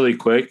this really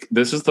quick.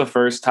 This is the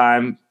first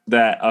time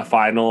that a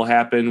final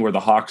happened where the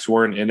Hawks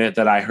weren't in it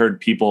that I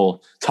heard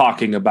people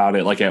talking about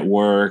it, like at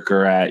work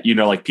or at,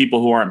 like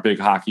people who aren't big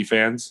hockey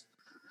fans,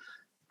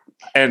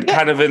 and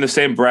kind of in the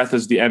same breath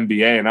as the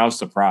NBA. And I was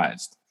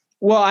surprised.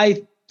 Well,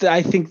 I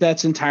think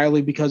that's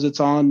entirely because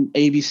it's on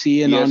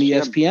ABC and on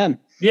ESPN.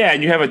 Yeah.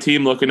 And you have a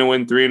team looking to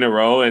win 3 in a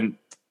row, and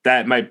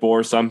that might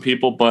bore some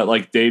people, but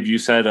like Dave, you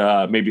said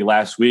maybe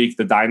last week,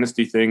 the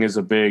dynasty thing is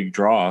a big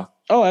draw.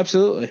 Oh,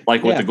 absolutely.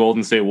 Like with the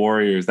Golden State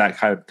Warriors, that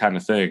kind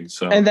of thing.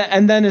 So and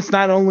then it's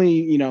not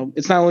only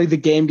the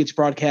game gets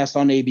broadcast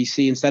on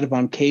ABC instead of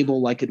on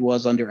cable like it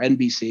was under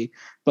NBC,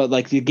 but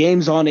like the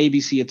game's on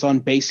ABC, it's on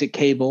basic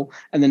cable,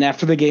 and then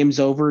after the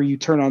game's over, you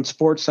turn on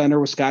Sports Center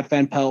with Scott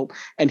Van Pelt,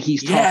 and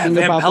he's talking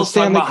about the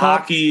Stanley Cup,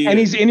 hockey, and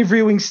he's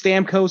interviewing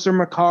Stamkos or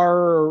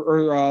Makar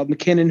or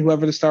McKinnon,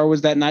 whoever the star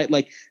was that night.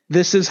 Like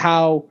this is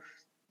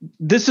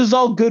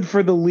all good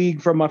for the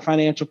league from a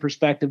financial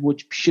perspective,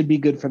 which should be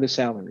good for the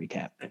salary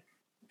cap.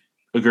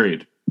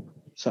 Agreed.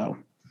 So,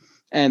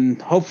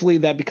 and hopefully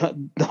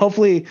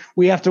hopefully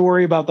we have to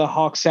worry about the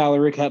Hawks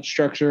salary cap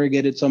structure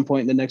again at some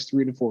point in the next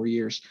 3 to 4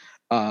 years.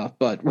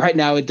 But right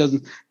now it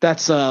doesn't.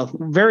 That's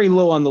very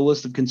low on the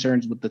list of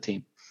concerns with the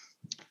team.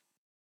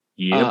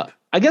 Yep.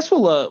 I guess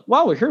we'll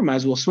while we're here, might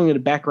as well swing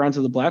it back around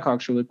to the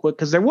Blackhawks really quick,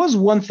 because there was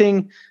one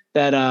thing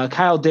that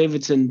Kyle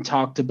Davidson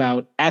talked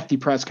about at the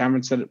press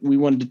conference that we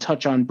wanted to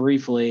touch on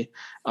briefly.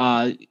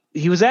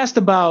 He was asked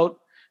about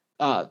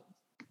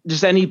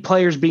just any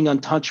players being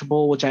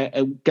untouchable, which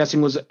I'm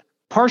guessing was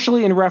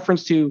partially in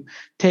reference to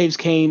Taves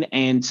Kane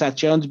and Seth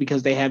Jones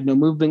because they have no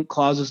movement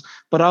clauses,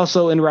 but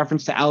also in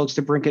reference to Alex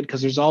DeBrincat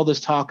because there's all this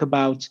talk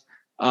about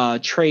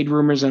trade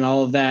rumors and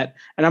all of that.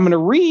 And I'm going to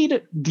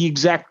read the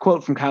exact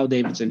quote from Kyle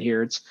Davidson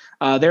here. It's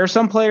there are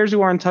some players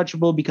who are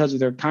untouchable because of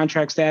their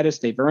contract status.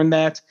 They've earned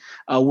that.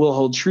 We'll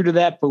hold true to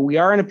that, but we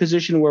are in a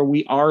position where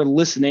we are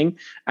listening.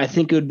 I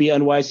think it would be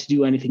unwise to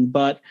do anything,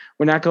 but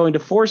we're not going to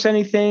force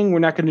anything. We're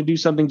not going to do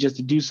something just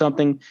to do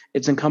something.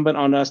 It's incumbent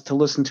on us to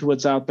listen to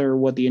what's out there,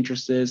 what the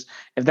interest is.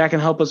 If that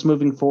can help us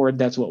moving forward,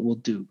 that's what we'll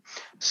do.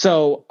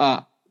 So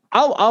I'm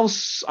going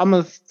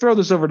to throw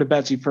this over to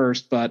Betsy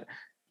first, but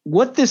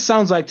what this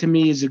sounds like to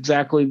me is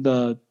exactly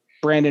the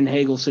Brandon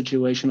Hagel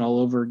situation all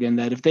over again,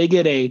 that if they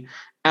get a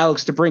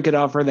Alex DeBrincat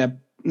offer that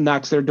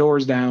knocks their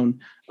doors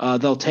down,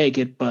 they'll take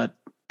it, but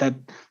that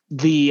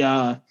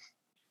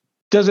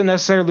doesn't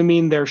necessarily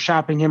mean they're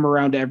shopping him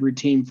around to every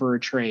team for a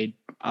trade.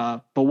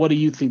 But what do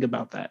you think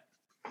about that?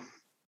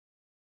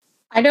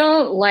 I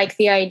don't like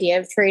the idea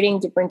of trading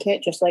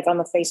DeBrincat just like on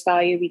the face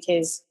value,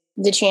 because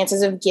the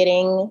chances of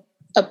getting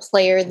a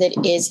player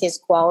that is his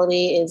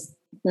quality is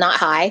not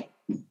high.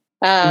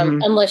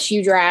 Unless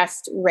you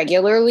draft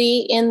regularly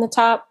in the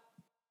top.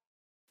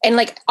 And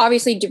like,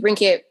 obviously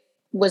DeBrincat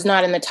was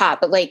not in the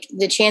top, but like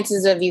the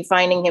chances of you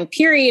finding him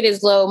period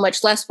is low,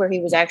 much less where he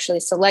was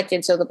actually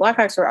selected. So the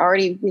Blackhawks were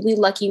already really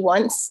lucky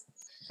once.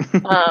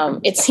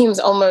 It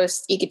seems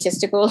almost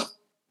egotistical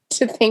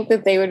to think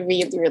that they would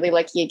be really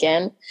lucky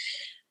again.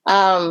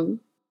 And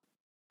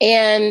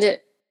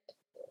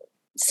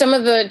some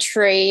of the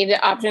trade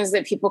options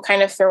that people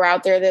kind of throw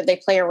out there that they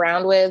play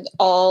around with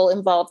all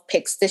involve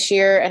picks this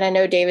year. And I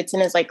know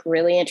Davidson is like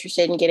really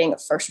interested in getting a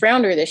first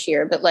rounder this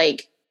year, but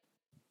like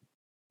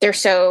they're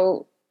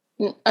so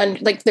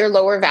like they're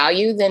lower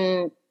value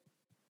than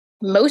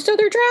most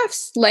other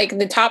drafts. Like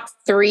the top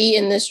 3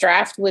 in this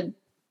draft would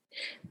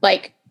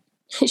like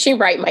Shane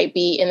Wright might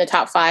be in the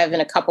top 5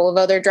 in a couple of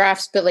other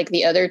drafts, but like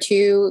the other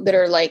 2 that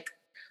are like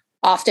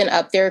often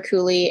up there,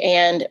 Cooley,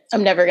 and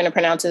I'm never going to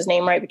pronounce his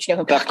name right, but you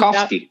know who I'm talking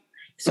about.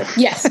 So,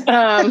 yes.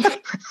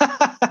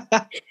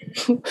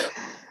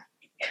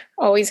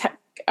 Always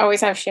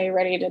have Shay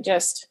ready to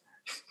just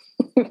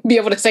be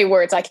able to say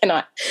words I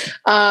cannot.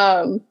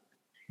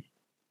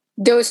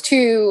 Those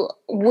 2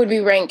 would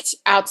be ranked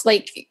out,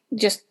 like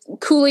just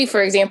Cooley,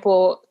 for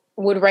example,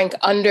 would rank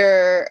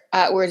under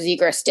where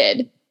Zegras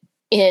did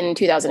in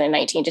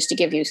 2019, just to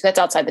give you, so that's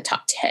outside the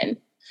top 10.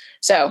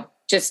 So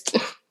just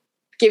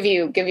give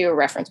you a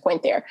reference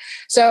point there.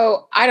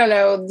 So I don't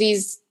know.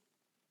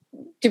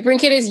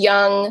 DeBrincat is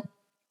young.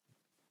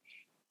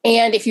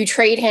 And if you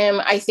trade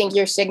him, I think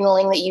you're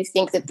signaling that you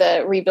think that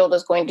the rebuild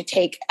is going to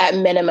take at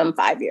minimum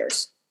 5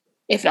 years,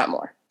 if not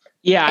more.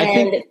 Yeah, I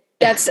think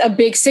that's a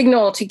big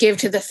signal to give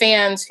to the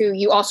fans who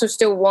you also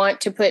still want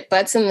to put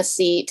butts in the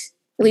seat,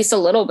 at least a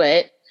little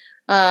bit.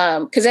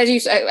 Because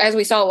as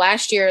we saw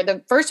last year,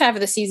 the first half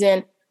of the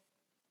season,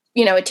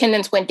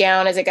 attendance went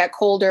down as it got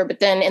colder. But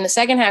then in the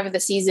second half of the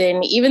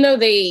season, even though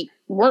they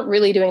weren't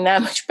really doing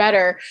that much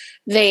better,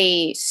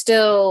 they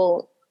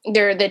still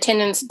the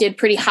attendance did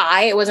pretty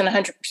high. It wasn't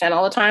 100%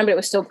 all the time, but it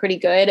was still pretty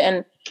good.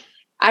 And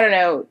I don't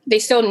know, they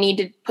still need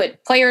to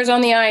put players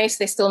on the ice.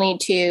 They still need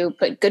to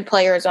put good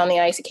players on the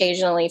ice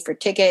occasionally for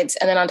tickets.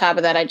 And then on top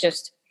of that, I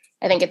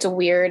think it's a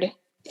weird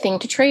thing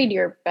to trade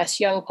your best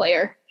young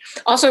player.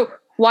 Also,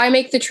 why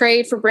make the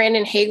trade for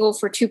Brandon Hagel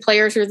for two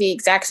players who are the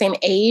exact same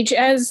age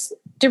as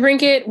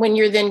DeBrincat when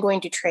you're then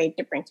going to trade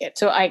DeBrincat?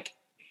 So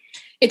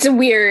it's a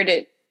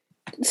weird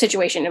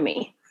situation to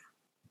me.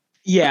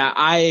 Yeah,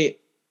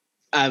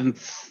 I'm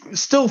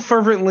still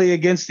fervently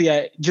against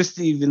just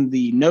even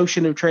the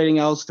notion of trading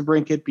Alex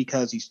DeBrincat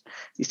because he's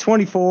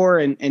 24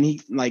 and he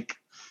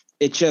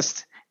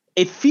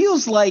it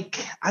feels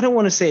like, I don't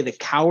want to say the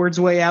coward's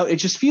way out. It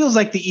just feels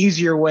like the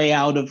easier way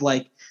out of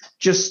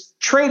just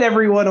trade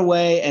everyone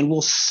away and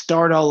we'll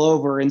start all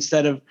over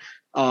instead of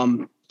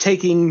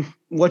taking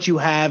what you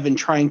have and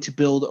trying to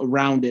build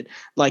around it.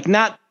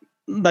 Not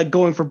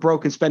going for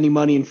broke and spending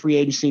money in free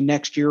agency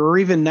next year or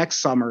even next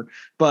summer,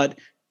 but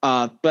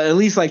at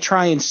least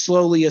try and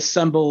slowly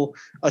assemble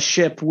a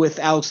ship with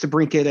Alex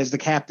DeBrincat as the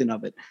captain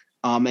of it.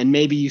 And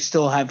maybe you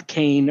still have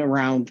Kane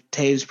around.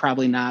 Taves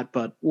probably not,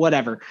 but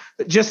whatever.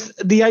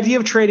 Just the idea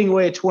of trading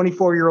away a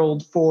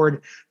 24-year-old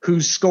forward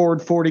who's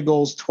scored 40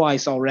 goals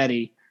twice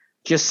already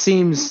just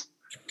seems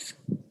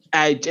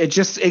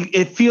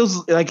it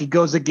feels like it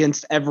goes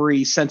against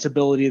every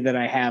sensibility that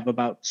I have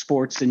about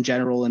sports in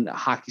general and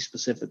hockey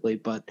specifically.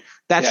 But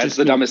it's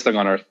the dumbest thing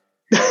on earth.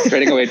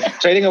 trading away Alex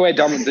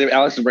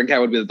DeBrincat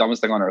would be the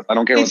dumbest thing on earth. I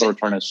don't care what the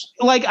return is.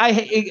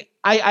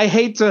 I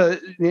hate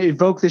to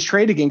evoke this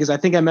trade again because I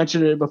think I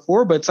mentioned it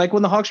before, but it's like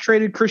when the Hawks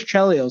traded Chris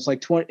Chelios,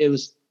 it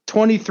was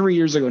 23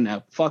 years ago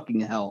now. Fucking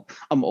hell,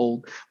 I'm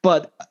old.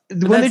 But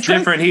when that's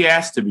different. He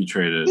asked to be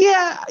traded.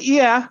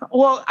 Yeah.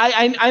 Well,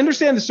 I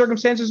understand the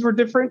circumstances were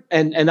different,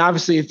 and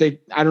obviously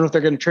I don't know if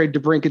they're going to trade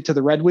DeBrincat to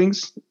the Red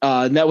Wings.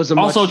 And that was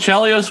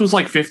Chelios was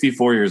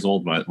 54 years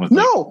old. But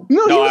no, he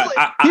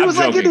was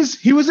in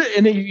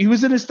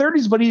his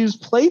 30s, but he was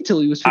played till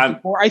he was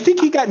 54. I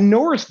think he got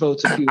Norris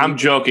votes. I'm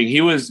joking.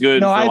 He was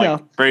good for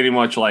pretty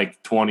much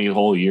 20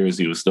 whole years.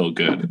 He was still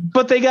good.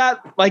 But they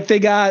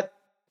got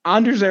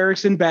Anders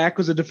Eriksson back,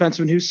 was a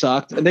defenseman who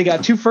sucked, and they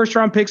got 2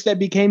 first-round picks that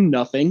became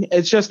nothing.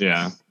 It's just,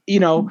 if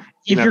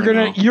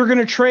you're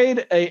gonna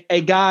trade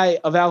a guy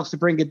of Alex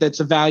DeBrincat that's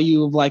a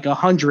value of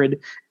 100,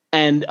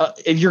 and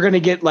if you're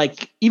gonna get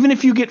even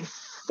if you get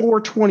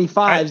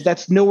 425s,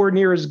 that's nowhere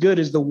near as good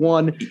as the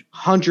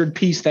 100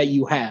 piece that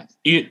you have.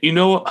 You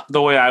know,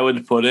 the way I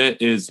would put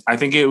it is, I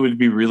think it would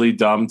be really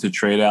dumb to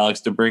trade Alex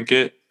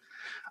DeBrincat.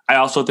 I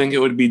also think it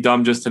would be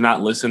dumb just to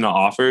not listen to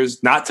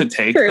offers, not to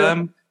take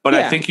them. But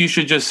I think you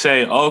should just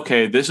say,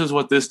 okay, this is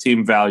what this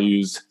team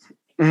values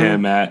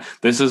him at.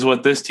 This is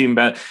what this team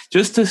bet.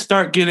 Just to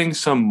start getting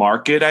some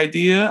market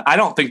idea. I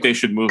don't think they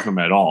should move him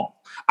at all.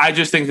 I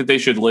just think that they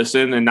should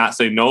listen and not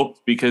say nope,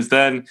 because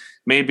then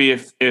maybe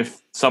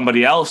if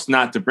somebody else,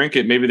 not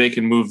DeBrincat, maybe they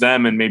can move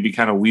them and maybe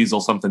kind of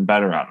weasel something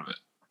better out of it.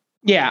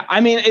 Yeah, I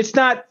mean, it's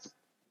not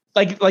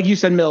like you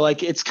said, Mill.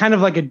 It's kind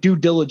of like a due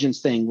diligence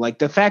thing.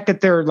 The fact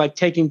that they're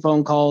taking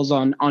phone calls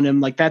on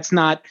him,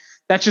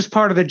 that's just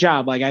part of the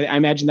job. I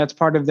imagine that's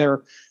part of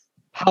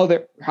how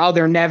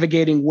they're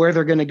navigating where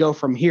they're going to go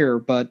from here.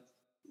 But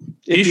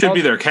he should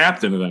be their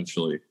captain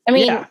eventually. I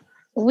mean,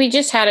 we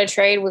just had a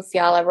trade with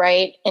Fiala,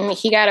 right? And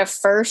he got a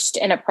first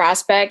and a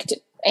prospect,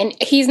 and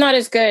he's not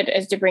as good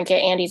as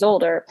DeBrincat, and he's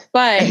older.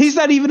 But he's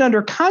not even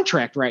under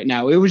contract right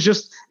now. It was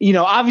just,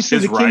 obviously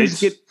his the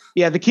Kings rights.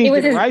 the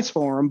Kings get rights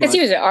for him because he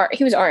was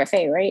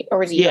RFA, right? Or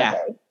was he? Yeah.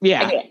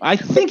 I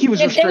think he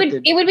was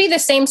restricted. It would be the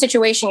same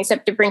situation,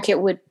 except DeBrincat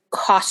would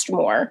cost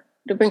more.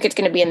 DeBrincat's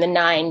going to be in the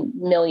 $9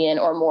 million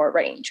or more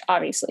range,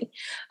 obviously.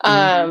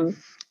 And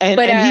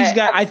he's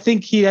got. I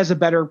think he has a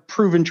better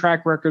proven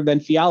track record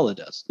than Fiala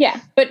does. Yeah,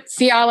 but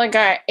Fiala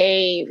got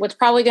what's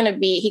probably going to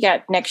be. He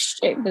got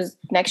it was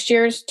next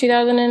year's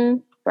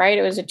 2000 right.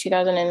 It was a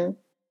 2000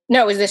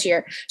 no, it was this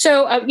year.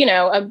 So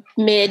a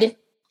mid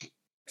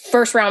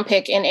first round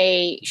pick in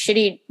a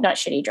not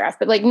shitty draft,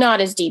 but not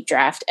as deep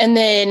draft, and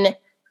then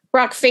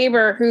Brock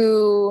Faber,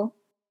 who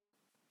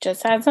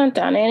just hasn't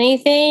done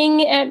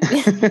anything at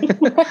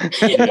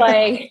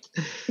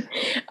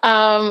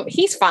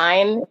he's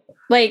fine.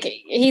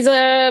 He's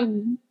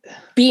a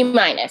B-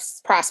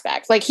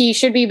 prospect. Like he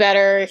should be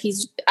better.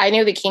 I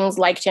know the Kings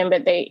liked him,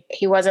 but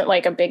he wasn't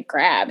like a big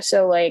grab.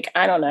 So like,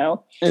 I don't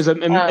know.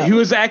 He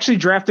was actually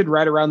drafted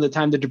right around the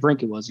time that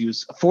DeBrincat was. He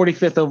was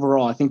 45th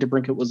overall. I think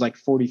DeBrincat was like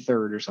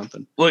 43rd or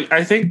something. Look,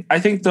 I think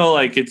though,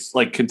 like it's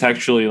like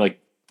contextually,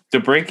 like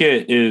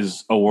DeBrincat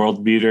is a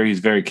world beater. He's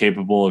very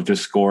capable of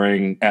just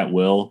scoring at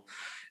will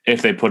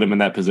if they put him in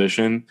that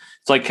position.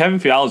 It's like Kevin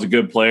Fiala is a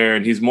good player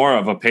and he's more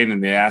of a pain in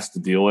the ass to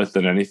deal with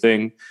than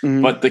anything.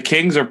 Mm-hmm. But the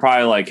Kings are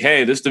probably like,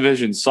 hey, this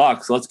division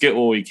sucks. Let's get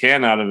what we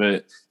can out of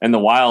it. And the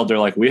Wild, they're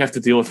like, we have to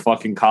deal with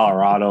fucking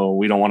Colorado.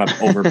 We don't want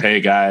to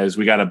overpay guys.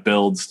 We got to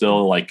build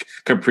still. Like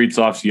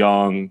Kaprizov's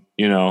young,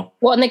 you know.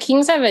 Well, and the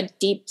Kings have a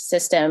deep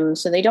system,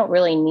 so they don't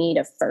really need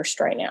a first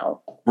right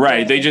now.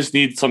 Right. They just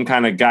need some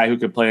kind of guy who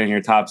could play in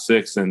your top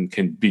six and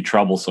can be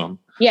troublesome.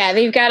 Yeah,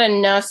 they've got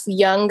enough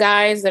young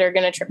guys that are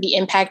going to be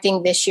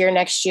impacting this year,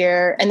 next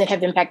year, and that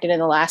have impacted in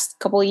the last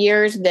couple of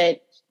years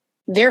that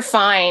they're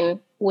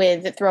fine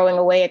with throwing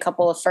away a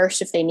couple of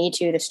firsts if they need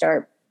to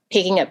start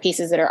picking up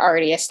pieces that are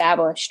already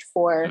established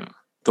for. Yeah.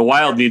 The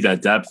Wild need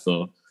that depth,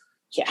 though.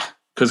 Yeah.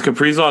 Because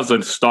Kaprizov's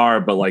a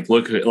star, but like,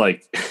 look,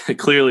 like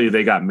clearly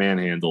they got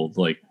manhandled.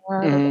 Like,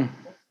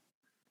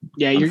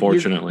 yeah,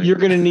 unfortunately, you're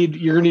gonna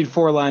need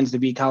 4 lines to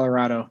beat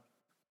Colorado.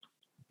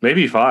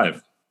 Maybe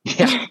 5.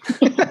 Yeah.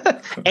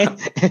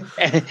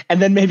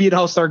 and then maybe an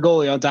all-star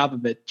goalie on top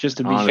of it, just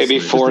to be maybe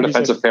 4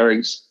 defensive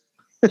pairings.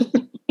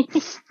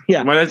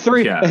 Yeah,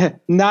 3,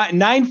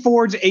 9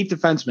 forwards, 8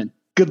 defensemen.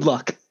 Good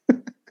luck.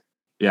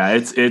 Yeah,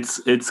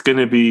 it's going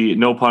to be,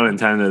 no pun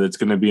intended, it's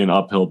going to be an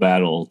uphill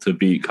battle to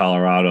beat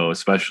Colorado,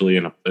 especially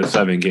in a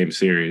 7-game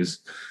series.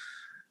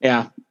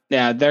 Yeah,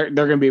 they're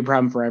going to be a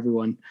problem for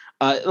everyone.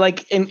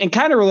 And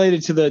kind of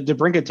related to the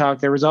DeBrincat talk,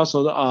 there was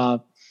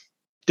also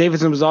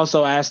Davidson was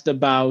also asked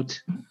about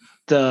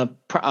the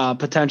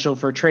potential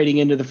for trading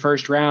into the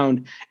first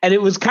round. And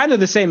it was kind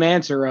of the same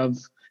answer of,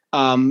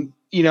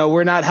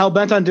 we're not hell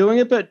bent on doing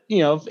it, but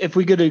if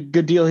we get a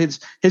good deal, his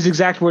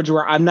exact words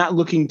were, I'm not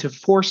looking to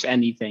force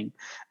anything.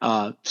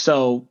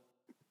 So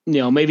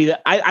maybe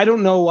I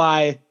don't know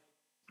why,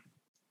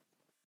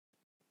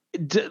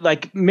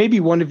 maybe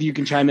one of you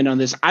can chime in on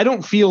this. I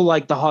don't feel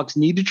like the Hawks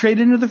need to trade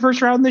into the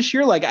first round this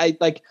year.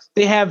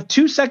 They have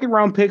 2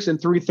 second-round picks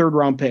and 3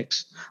 third-round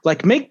picks.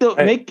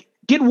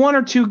 Get 1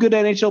 or 2 good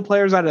NHL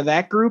players out of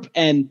that group,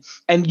 and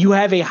you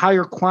have a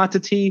higher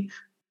quantity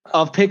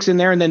of picks in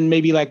there, and then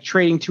maybe like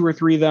trading 2 or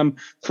 3 of them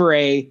for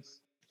a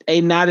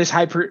not as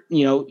high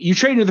you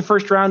trade into the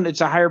first round,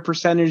 it's a higher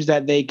percentage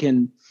that they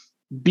can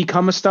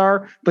become a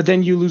star, but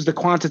then you lose the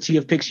quantity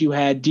of picks you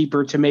had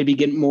deeper to maybe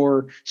get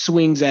more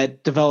swings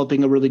at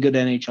developing a really good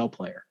NHL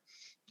player.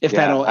 If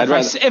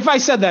I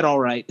said that all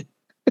right.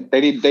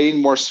 They need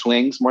more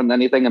swings more than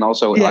anything, and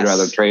also yes.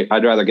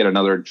 I'd rather get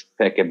another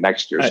pick in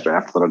next year's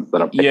draft than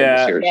a pick in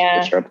this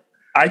year's draft.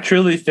 I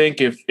truly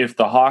think if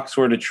the Hawks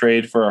were to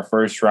trade for a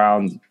first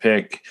round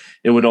pick,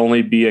 it would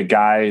only be a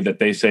guy that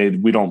they say,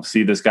 we don't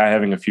see this guy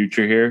having a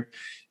future here.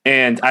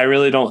 And I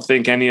really don't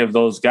think any of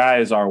those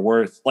guys are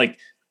worth, like,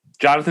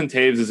 Jonathan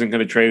Toews isn't going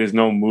to trade his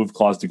no move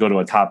clause to go to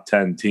a top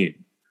 10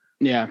 team.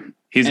 Yeah.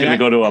 He's going to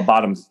go to a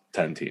bottom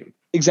 10 team.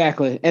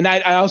 Exactly. And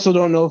I also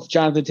don't know if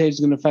Jonathan Toews is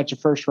going to fetch a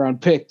first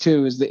round pick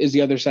too, is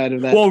the other side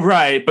of that. Well,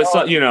 right. But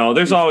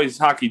there's always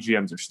hockey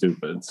GMs are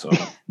stupid. So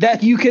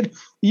that you could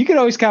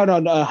always count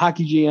on a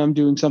hockey GM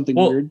doing something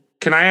weird.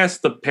 Can I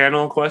ask the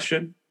panel a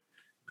question?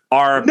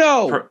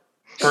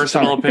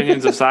 Personal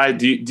opinions aside,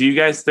 do you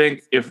guys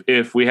think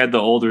if we had the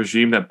old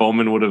regime that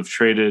Bowman would have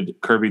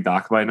traded Kirby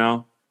Dach by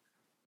now?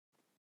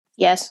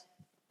 Yes.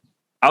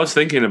 I was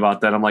thinking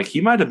about that. I'm like, he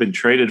might have been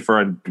traded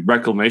for a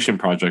reclamation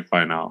project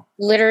by now.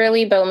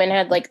 Literally, Bowman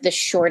had like the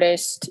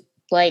shortest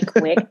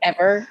wick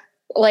ever.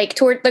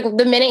 Toward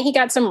the minute he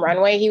got some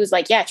runway, he was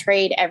like, "Yeah,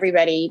 trade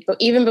everybody." But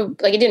it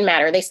didn't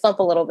matter. They slump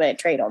a little bit.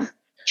 Trade them.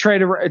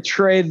 Trade.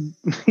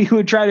 He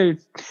would try to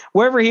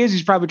wherever he is.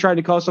 He's probably trying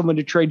to call someone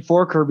to trade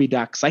for Kirby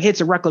Dach. Like, it's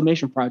a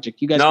reclamation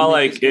project. You guys. No,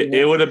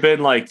 it would have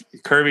been like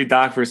Kirby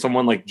Dach for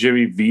someone like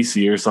Jimmy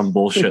Vesey or some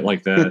bullshit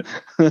like that.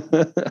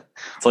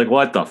 It's like,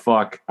 what the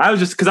fuck? I was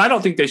just because I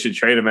don't think they should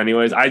trade him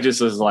anyways. I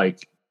just was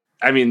like,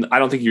 I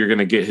don't think you're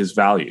gonna get his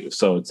value.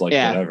 So it's like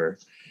whatever.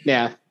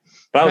 Yeah.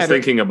 But I was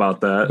thinking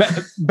about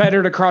that.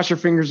 Better to cross your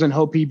fingers and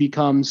hope he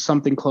becomes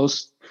something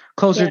closer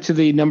to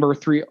the number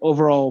 3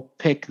 overall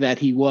pick that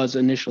he was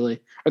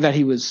initially, or that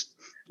he was,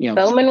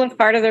 Bowman was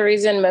part of the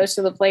reason most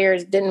of the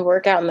players didn't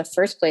work out in the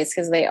first place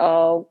because they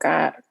all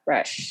got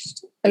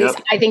rushed. At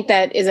least I think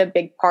that is a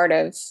big part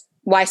of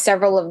why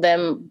several of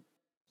them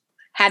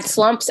had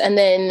slumps and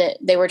then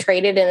they were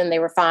traded and then they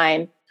were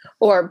fine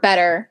or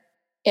better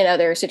in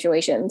other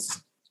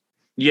situations.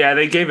 Yeah,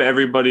 they gave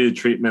everybody the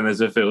treatment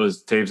as if it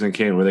was Toews and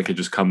Kane where they could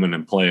just come in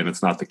and play, and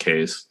it's not the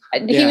case.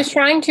 He was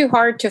trying too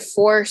hard to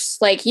force,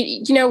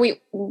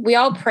 we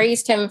all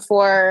praised him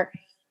for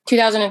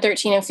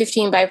 2013 and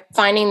 15 by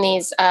finding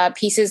these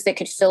pieces that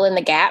could fill in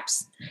the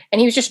gaps. And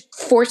he was just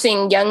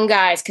forcing young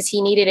guys, because he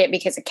needed it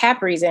because of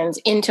cap reasons,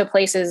 into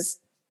places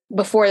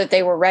before that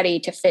they were ready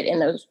to fit in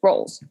those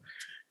roles.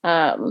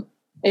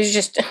 It's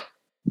just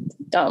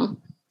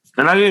dumb.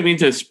 And I didn't mean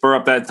to spur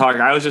up that talk.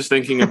 I was just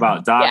thinking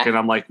about Doc, and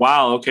I'm like,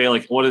 wow, okay,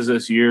 like what is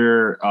this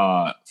year?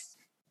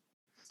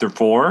 They're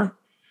 4?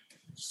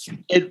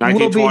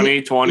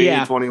 1920,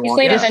 20, 21. He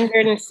played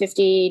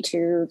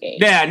 152 games.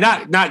 Yeah,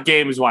 not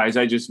games wise.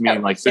 I just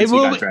mean like since it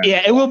will. he got drafted.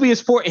 Yeah, it will be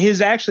his 4.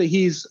 His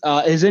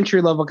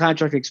entry level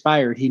contract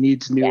expired. He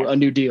needs a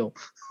new deal.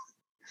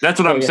 That's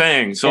what I'm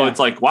saying. So it's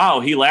like, wow,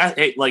 he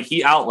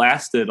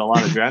outlasted a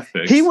lot of draft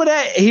picks. He would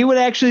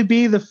actually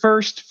be the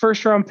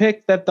first round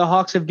pick that the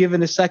Hawks have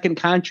given a second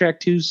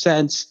contract to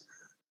since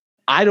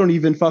I can't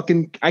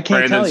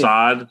Brandon tell you.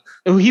 Saad.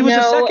 He was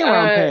a second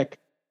round pick.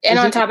 And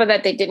on top of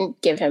that, they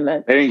didn't give him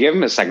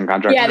a second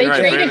contract. Yeah, they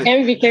traded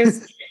him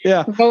because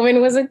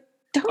Bowman was a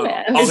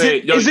dumbass.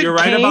 Okay, you're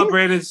right about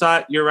Brandon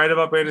Saad. You're right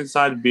about Brandon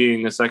Saad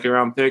being a second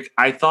round pick.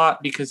 I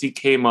thought because he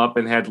came up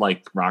and had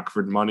like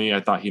Rockford money, I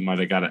thought he might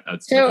have got a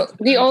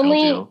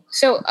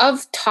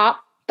of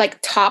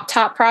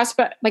top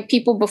prospect, like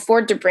people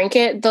before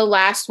DeBrincat, the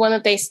last one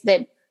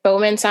that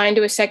Bowman signed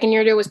to a second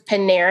year deal was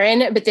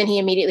Panarin, but then he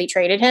immediately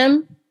traded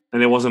him.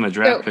 And it wasn't a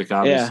draft pick,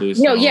 obviously. Yeah.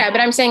 So. No, yeah, but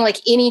I'm saying like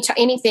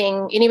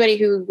anybody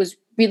who was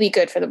really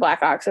good for the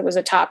Blackhawks, it was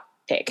a top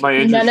pick.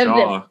 None of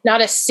them, not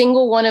a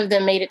single one of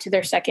them made it to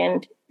their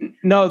second.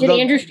 No,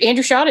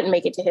 Andrew Shaw didn't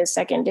make it to his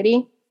second, did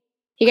he?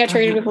 He got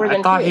traded before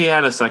then. I thought he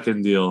had a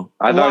second deal.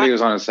 I thought he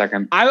was on a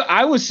second.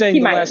 I was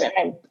saying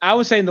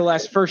the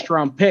last first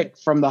round pick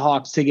from the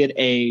Hawks to get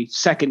a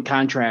second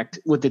contract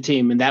with the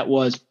team, and that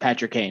was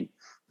Patrick Kane.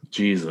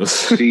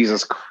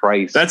 Jesus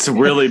Christ. That's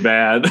really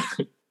bad.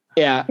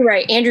 Yeah.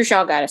 Right. Andrew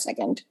Shaw got a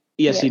second.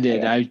 Yes, he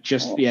did. I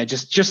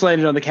just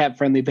landed on the cap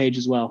friendly page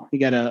as well. He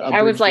got a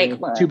I was like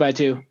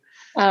 2x2.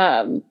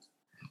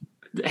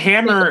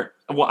 Hammer.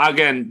 Well,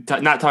 again,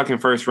 not talking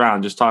first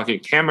round, just talking.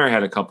 Hammer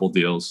had a couple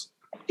deals.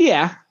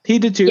 Yeah, he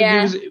did too.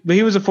 Yeah.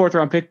 He was a 4th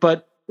round pick,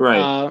 but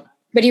right.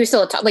 But he was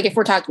still a top. Like if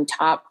we're talking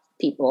top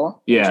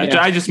people. Yeah,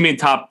 I just mean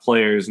top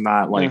players,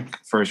 not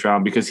like first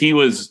round, because he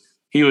was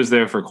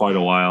there for quite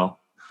a while.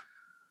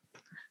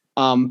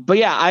 But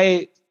yeah,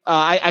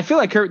 I feel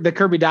like the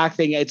Kirby Dach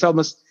thing,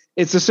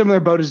 it's a similar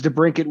boat as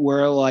DeBrincat,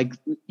 where like,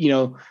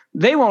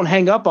 they won't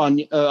hang up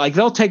on like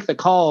they'll take the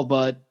call,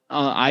 but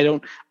I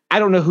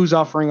don't know who's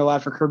offering a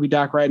lot for Kirby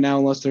Dach right now,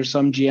 unless there's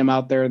some GM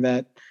out there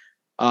that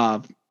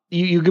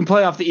you can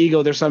play off the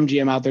ego. There's some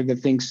GM out there that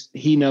thinks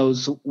he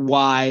knows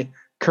why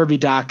Kirby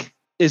Dach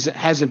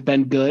hasn't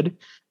been good,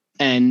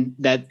 and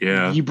that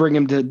you bring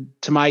him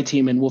to my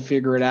team and we'll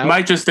figure it out. You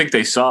might just think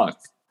they suck.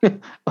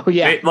 Oh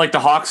yeah, like the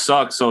Hawks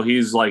suck, so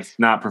he's like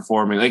not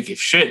performing. Like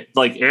shit,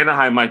 like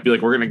Anaheim might be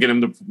like, we're gonna get him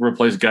to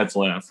replace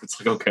Getzlaf.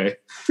 It's like, okay.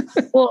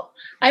 Well,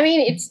 I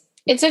mean,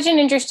 it's such an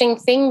interesting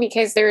thing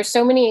because there are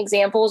so many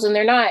examples, and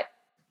they're not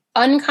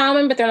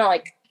uncommon, but they're not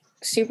like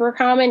super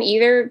common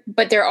either.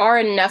 But there are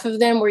enough of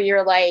them where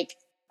you're like,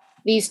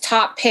 these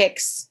top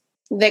picks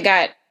that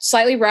got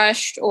slightly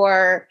rushed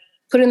or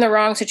put in the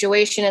wrong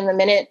situation, and the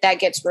minute that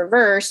gets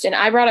reversed. And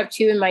I brought up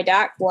 2 in my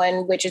doc,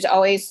 one which is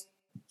always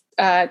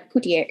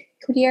Couturier.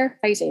 How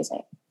do you say his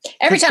name?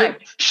 Every time.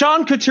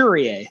 Sean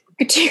Couturier.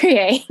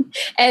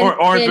 And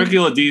or Ricky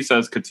Ladie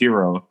says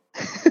Couturier.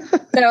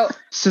 So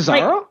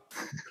Cesaro?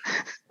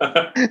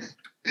 I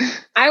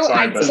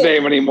don't his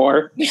name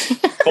anymore.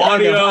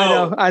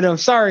 Claudio. I know.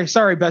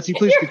 Sorry, Betsy.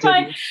 Please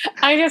continue.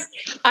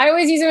 I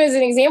always use him as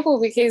an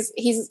example because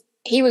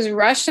he was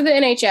rushed to the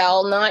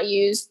NHL, not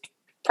used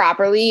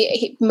properly.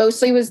 He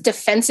mostly was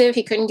defensive.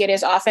 He couldn't get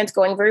his offense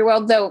going very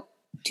well, though.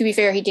 To be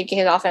fair, he did get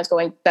his offense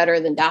going better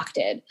than Doc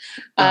did.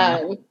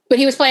 But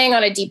he was playing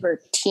on a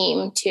deeper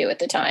team, too, at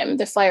the time.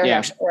 The Flyers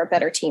actually were a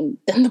better team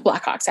than the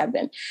Blackhawks have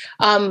been.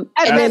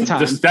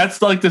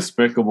 That's like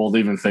despicable to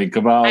even think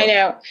about. I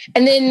know.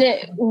 And then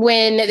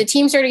when the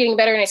team started getting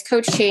better and his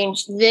coach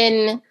changed,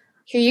 then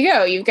here you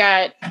go. You've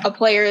got a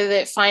player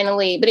that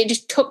finally, but it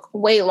just took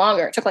way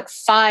longer. It took like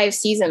 5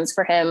 seasons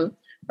for him,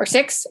 or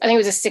 6. I think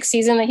it was a 6th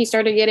season that he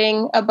started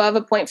getting above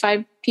a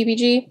 0.5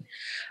 PPG.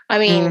 I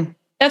mean...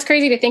 That's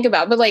crazy to think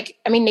about. But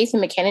Nathan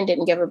McKinnon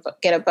didn't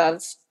get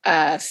above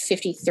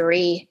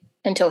 53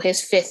 until his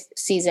 5th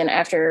season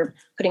after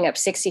putting up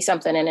 60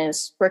 something in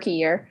his rookie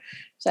year.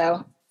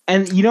 So,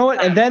 and you know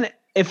what? And then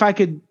if I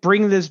could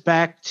bring this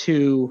back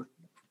to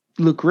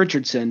Luke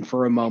Richardson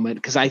for a moment,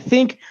 because I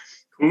think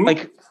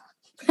it's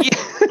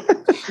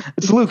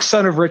Luke,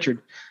 son of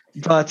Richard,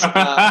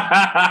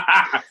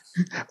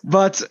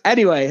 but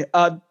anyway,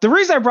 the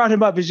reason I brought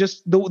him up is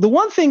just the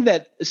one thing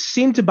that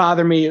seemed to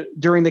bother me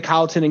during the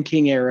Colliton and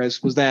King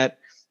eras was that,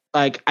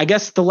 like, I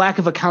guess the lack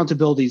of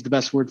accountability is the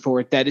best word for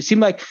it. That it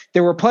seemed like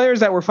there were players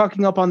that were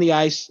fucking up on the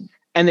ice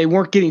and they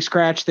weren't getting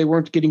scratched, they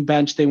weren't getting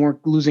benched, they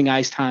weren't losing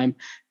ice time.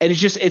 And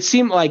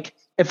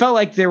it felt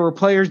like there were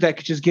players that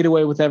could just get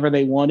away with whatever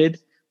they wanted,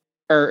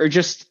 or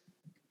just,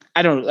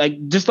 I don't know,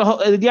 like just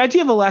the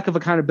idea of a lack of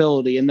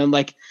accountability. And then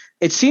like,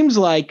 it seems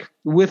like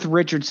with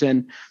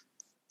Richardson,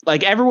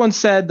 like everyone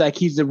said, like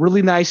he's a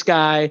really nice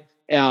guy.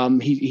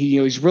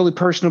 He's really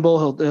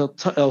personable.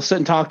 He'll sit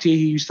and talk to you.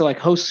 He used to like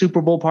host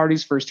Super Bowl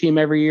parties for his team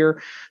every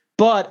year.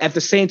 But at the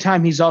same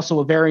time, he's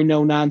also a very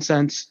no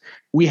nonsense.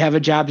 We have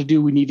a job to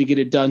do. We need to get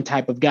it done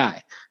type of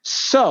guy.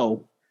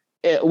 So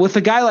with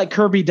a guy like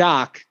Kirby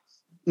Dach,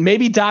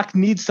 maybe Dach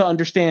needs to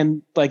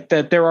understand like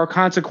that there are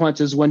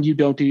consequences when you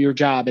don't do your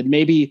job. And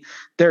maybe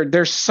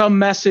there's some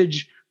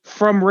message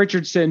from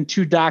Richardson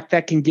to Dach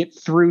that can get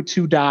through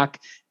to Dach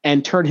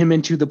and turn him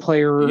into the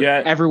player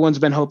everyone's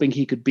been hoping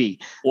he could be.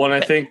 Well, and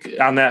I think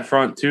on that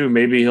front too,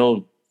 maybe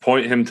he'll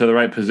point him to the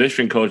right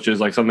position coaches,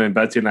 like something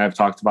Betsy and I have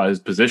talked about, his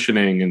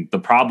positioning and the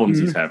problems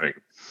he's having.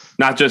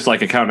 Not just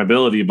like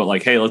accountability, but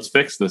like, hey, let's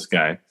fix this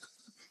guy.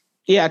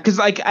 Yeah, because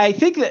like I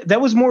think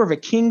that was more of a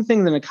King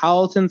thing than a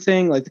Colleton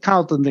thing. Like the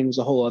Colleton thing was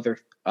a whole other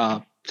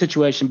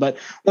situation, but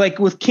like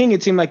with King,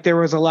 it seemed like there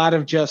was a lot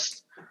of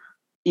just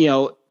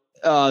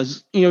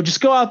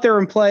just go out there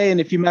and play, and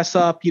if you mess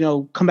up,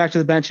 come back to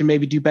the bench and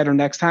maybe do better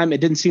next time.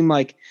 It didn't seem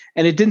like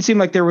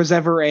there was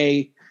ever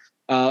a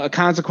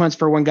consequence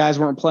for when guys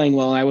weren't playing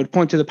well. And I would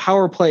point to the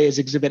power play as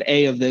exhibit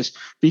A of this,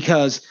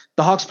 because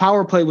the Hawks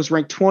power play was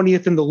ranked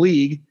 20th in the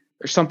league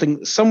or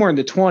something, somewhere in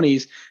the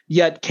 20s,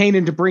 yet Kane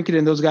and DeBrincat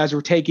and those guys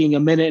were taking a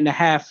minute and a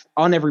half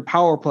on every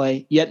power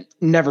play, yet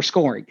never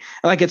scoring.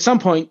 Like at some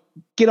point,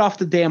 get off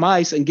the damn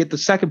ice and get the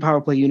second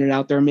power play unit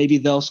out there, and maybe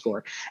they'll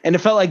score. And it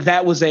felt like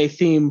that was a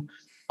theme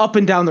up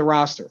and down the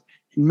roster.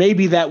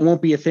 Maybe that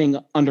won't be a thing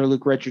under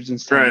Luke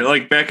Richardson's time. Right,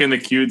 like back in the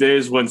Q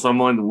days when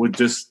someone would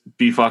just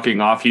be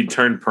fucking off, he'd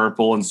turn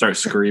purple and start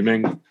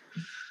screaming.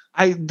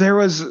 There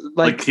was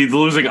like he's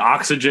losing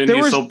oxygen.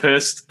 He's so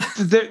pissed.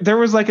 There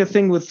was like a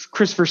thing with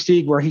Chris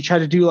Versteeg where he tried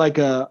to do like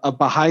a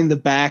behind the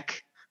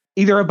back,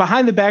 either a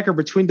behind the back or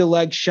between the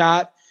leg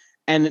shot.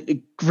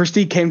 And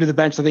Versteeg came to the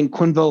bench. I think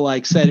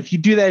Quenneville said, if you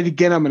do that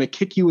again, I'm going to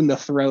kick you in the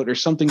throat or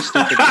something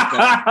stupid like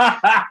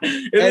that.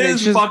 It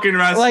is just fucking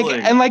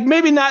wrestling.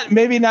 Maybe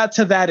not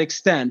to that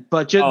extent,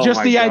 but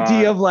just the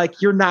idea of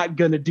like, you're not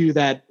going to do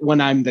that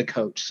when I'm the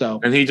coach. So,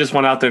 and he just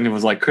went out there and he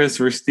was like, Chris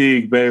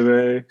Versteeg,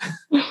 baby.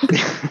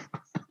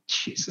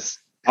 Jesus.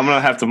 I'm going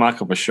to have to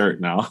mock up a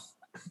shirt now.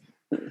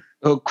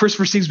 Oh, Chris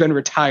Versteeg's been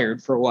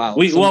retired for a while.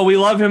 We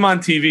love him on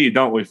TV,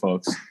 don't we,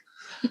 folks?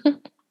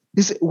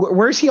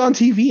 Where's he on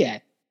TV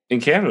at? In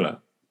Canada.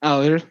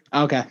 Oh,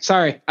 okay.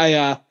 Sorry.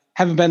 I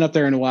haven't been up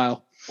there in a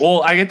while.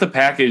 Well, I get the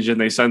package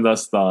and they send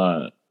us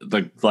the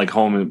like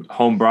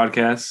home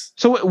broadcasts.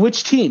 So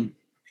which team?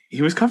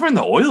 He was covering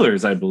the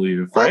Oilers, I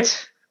believe, what?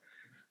 Right?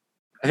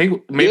 I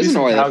think maybe he was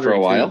an Oiler for a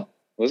while.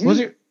 Was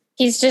he?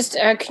 He's just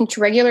a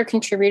regular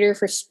contributor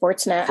for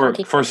Sportsnet.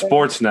 For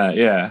Sportsnet,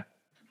 yeah.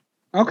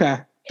 Okay.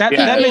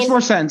 That makes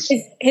more sense.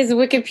 His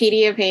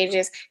Wikipedia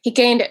pages, he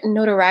gained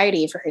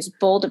notoriety for his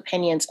bold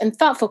opinions and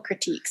thoughtful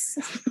critiques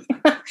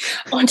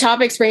on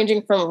topics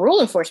ranging from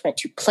rule enforcement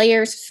to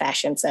players'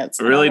 fashion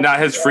sense. Really, not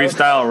his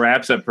freestyle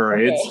raps at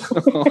parades?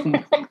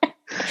 Okay.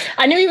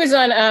 I knew he was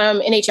on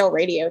NHL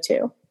radio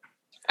too.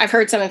 I've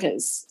heard some of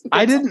his.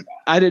 I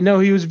didn't know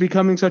he was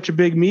becoming such a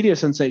big media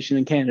sensation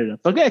in Canada.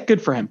 But yeah,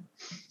 good for him.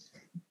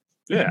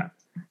 Yeah.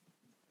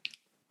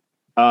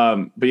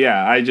 But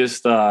yeah, I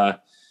just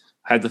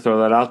had to throw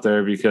that out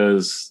there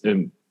because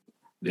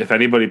if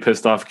anybody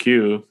pissed off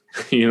Q,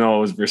 it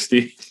was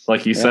Versteeg,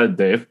 like you said,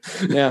 Dave.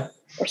 Yeah.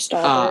 Or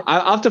Stahlberg.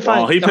 I'll have to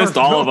find. He pissed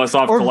all of us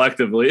off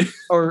collectively.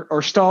 Or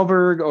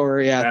Stahlberg,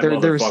 or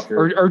there's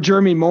or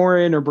Jeremy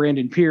Morin or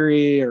Brandon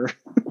Peary or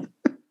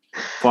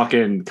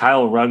fucking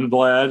Kyle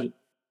Rundblad.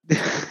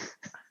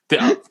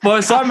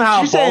 But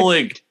somehow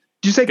Bollig.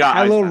 Did you say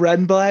Kylo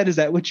Rundblad? Is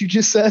that what you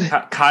just said?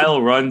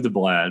 Kyle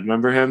Rundblad.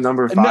 Remember him?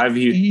 Number 5.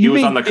 He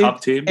was on the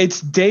Cup team. It's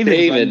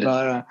David.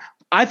 Rundblad.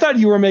 I thought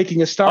you were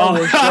making a Star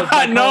Wars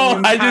joke.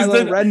 No,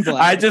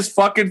 I just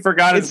fucking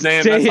forgot his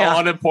name. That's how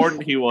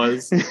unimportant he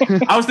was.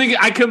 I was thinking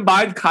I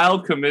combined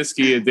Kyle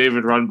Comiskey and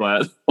David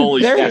Rundblad.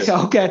 Holy shit.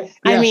 Okay.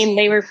 Yeah. I mean,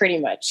 they were pretty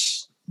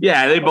much.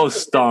 Yeah, they both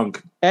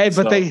stunk. Hey,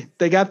 but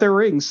they got their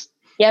rings.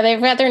 Yeah,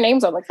 they've got their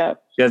names on the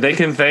cup. Yeah, they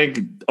can thank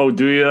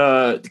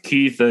Oduya,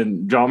 Keith,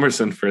 and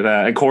Jomerson for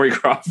that, and Corey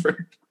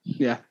Crawford.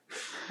 Yeah.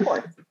 All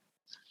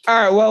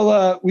right.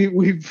 Well,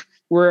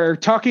 we're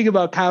talking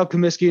about Kyle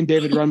Comiskey and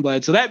David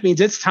Rundblad, so that means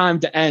it's time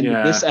to end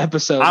this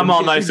episode. I'm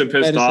all nice and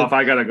pissed off.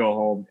 I gotta go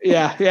home.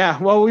 Yeah.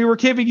 Well, we were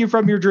keeping you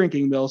from your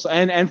drinking, Mills,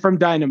 and from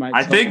Dynamite.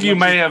 I think you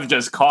may have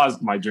just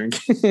caused my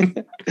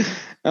drinking.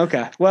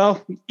 Okay.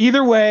 Well,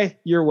 either way,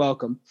 you're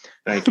welcome.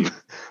 Thank you.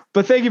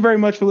 But thank you very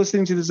much for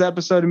listening to this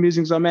episode of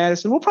Musings on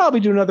Madison. We'll probably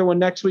do another one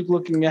next week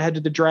looking ahead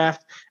to the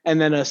draft. And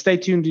then stay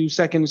tuned to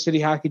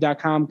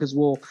secondcityhockey.com because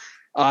we'll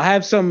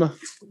have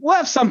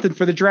something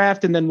for the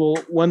draft. And then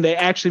when they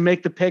actually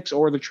make the picks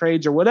or the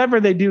trades or whatever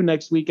they do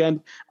next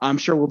weekend, I'm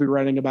sure we'll be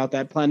writing about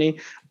that plenty.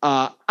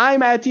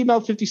 I'm at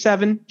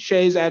DML57,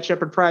 Shay's at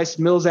Shepherd Price,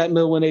 Mills at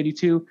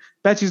Mill182.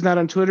 Betsy's not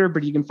on Twitter,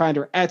 but you can find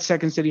her at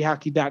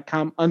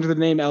secondcityhockey.com under the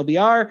name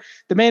LBR.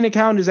 The main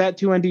account is at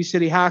 2ND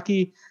City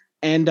Hockey.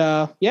 And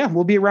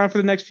we'll be around for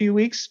the next few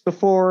weeks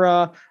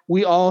before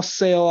we all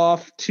sail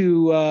off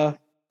to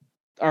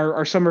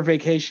our summer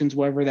vacations,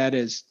 wherever that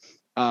is.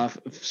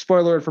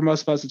 Spoiler alert, for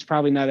most of us, it's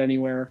probably not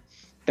anywhere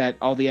that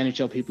all the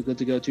NHL people get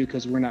to go to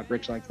because we're not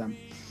rich like them.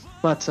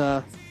 But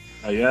not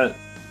yet.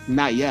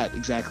 Not yet,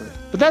 exactly.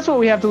 But that's what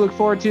we have to look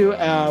forward to.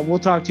 We'll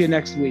talk to you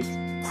next week.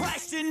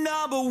 Question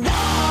number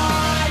one.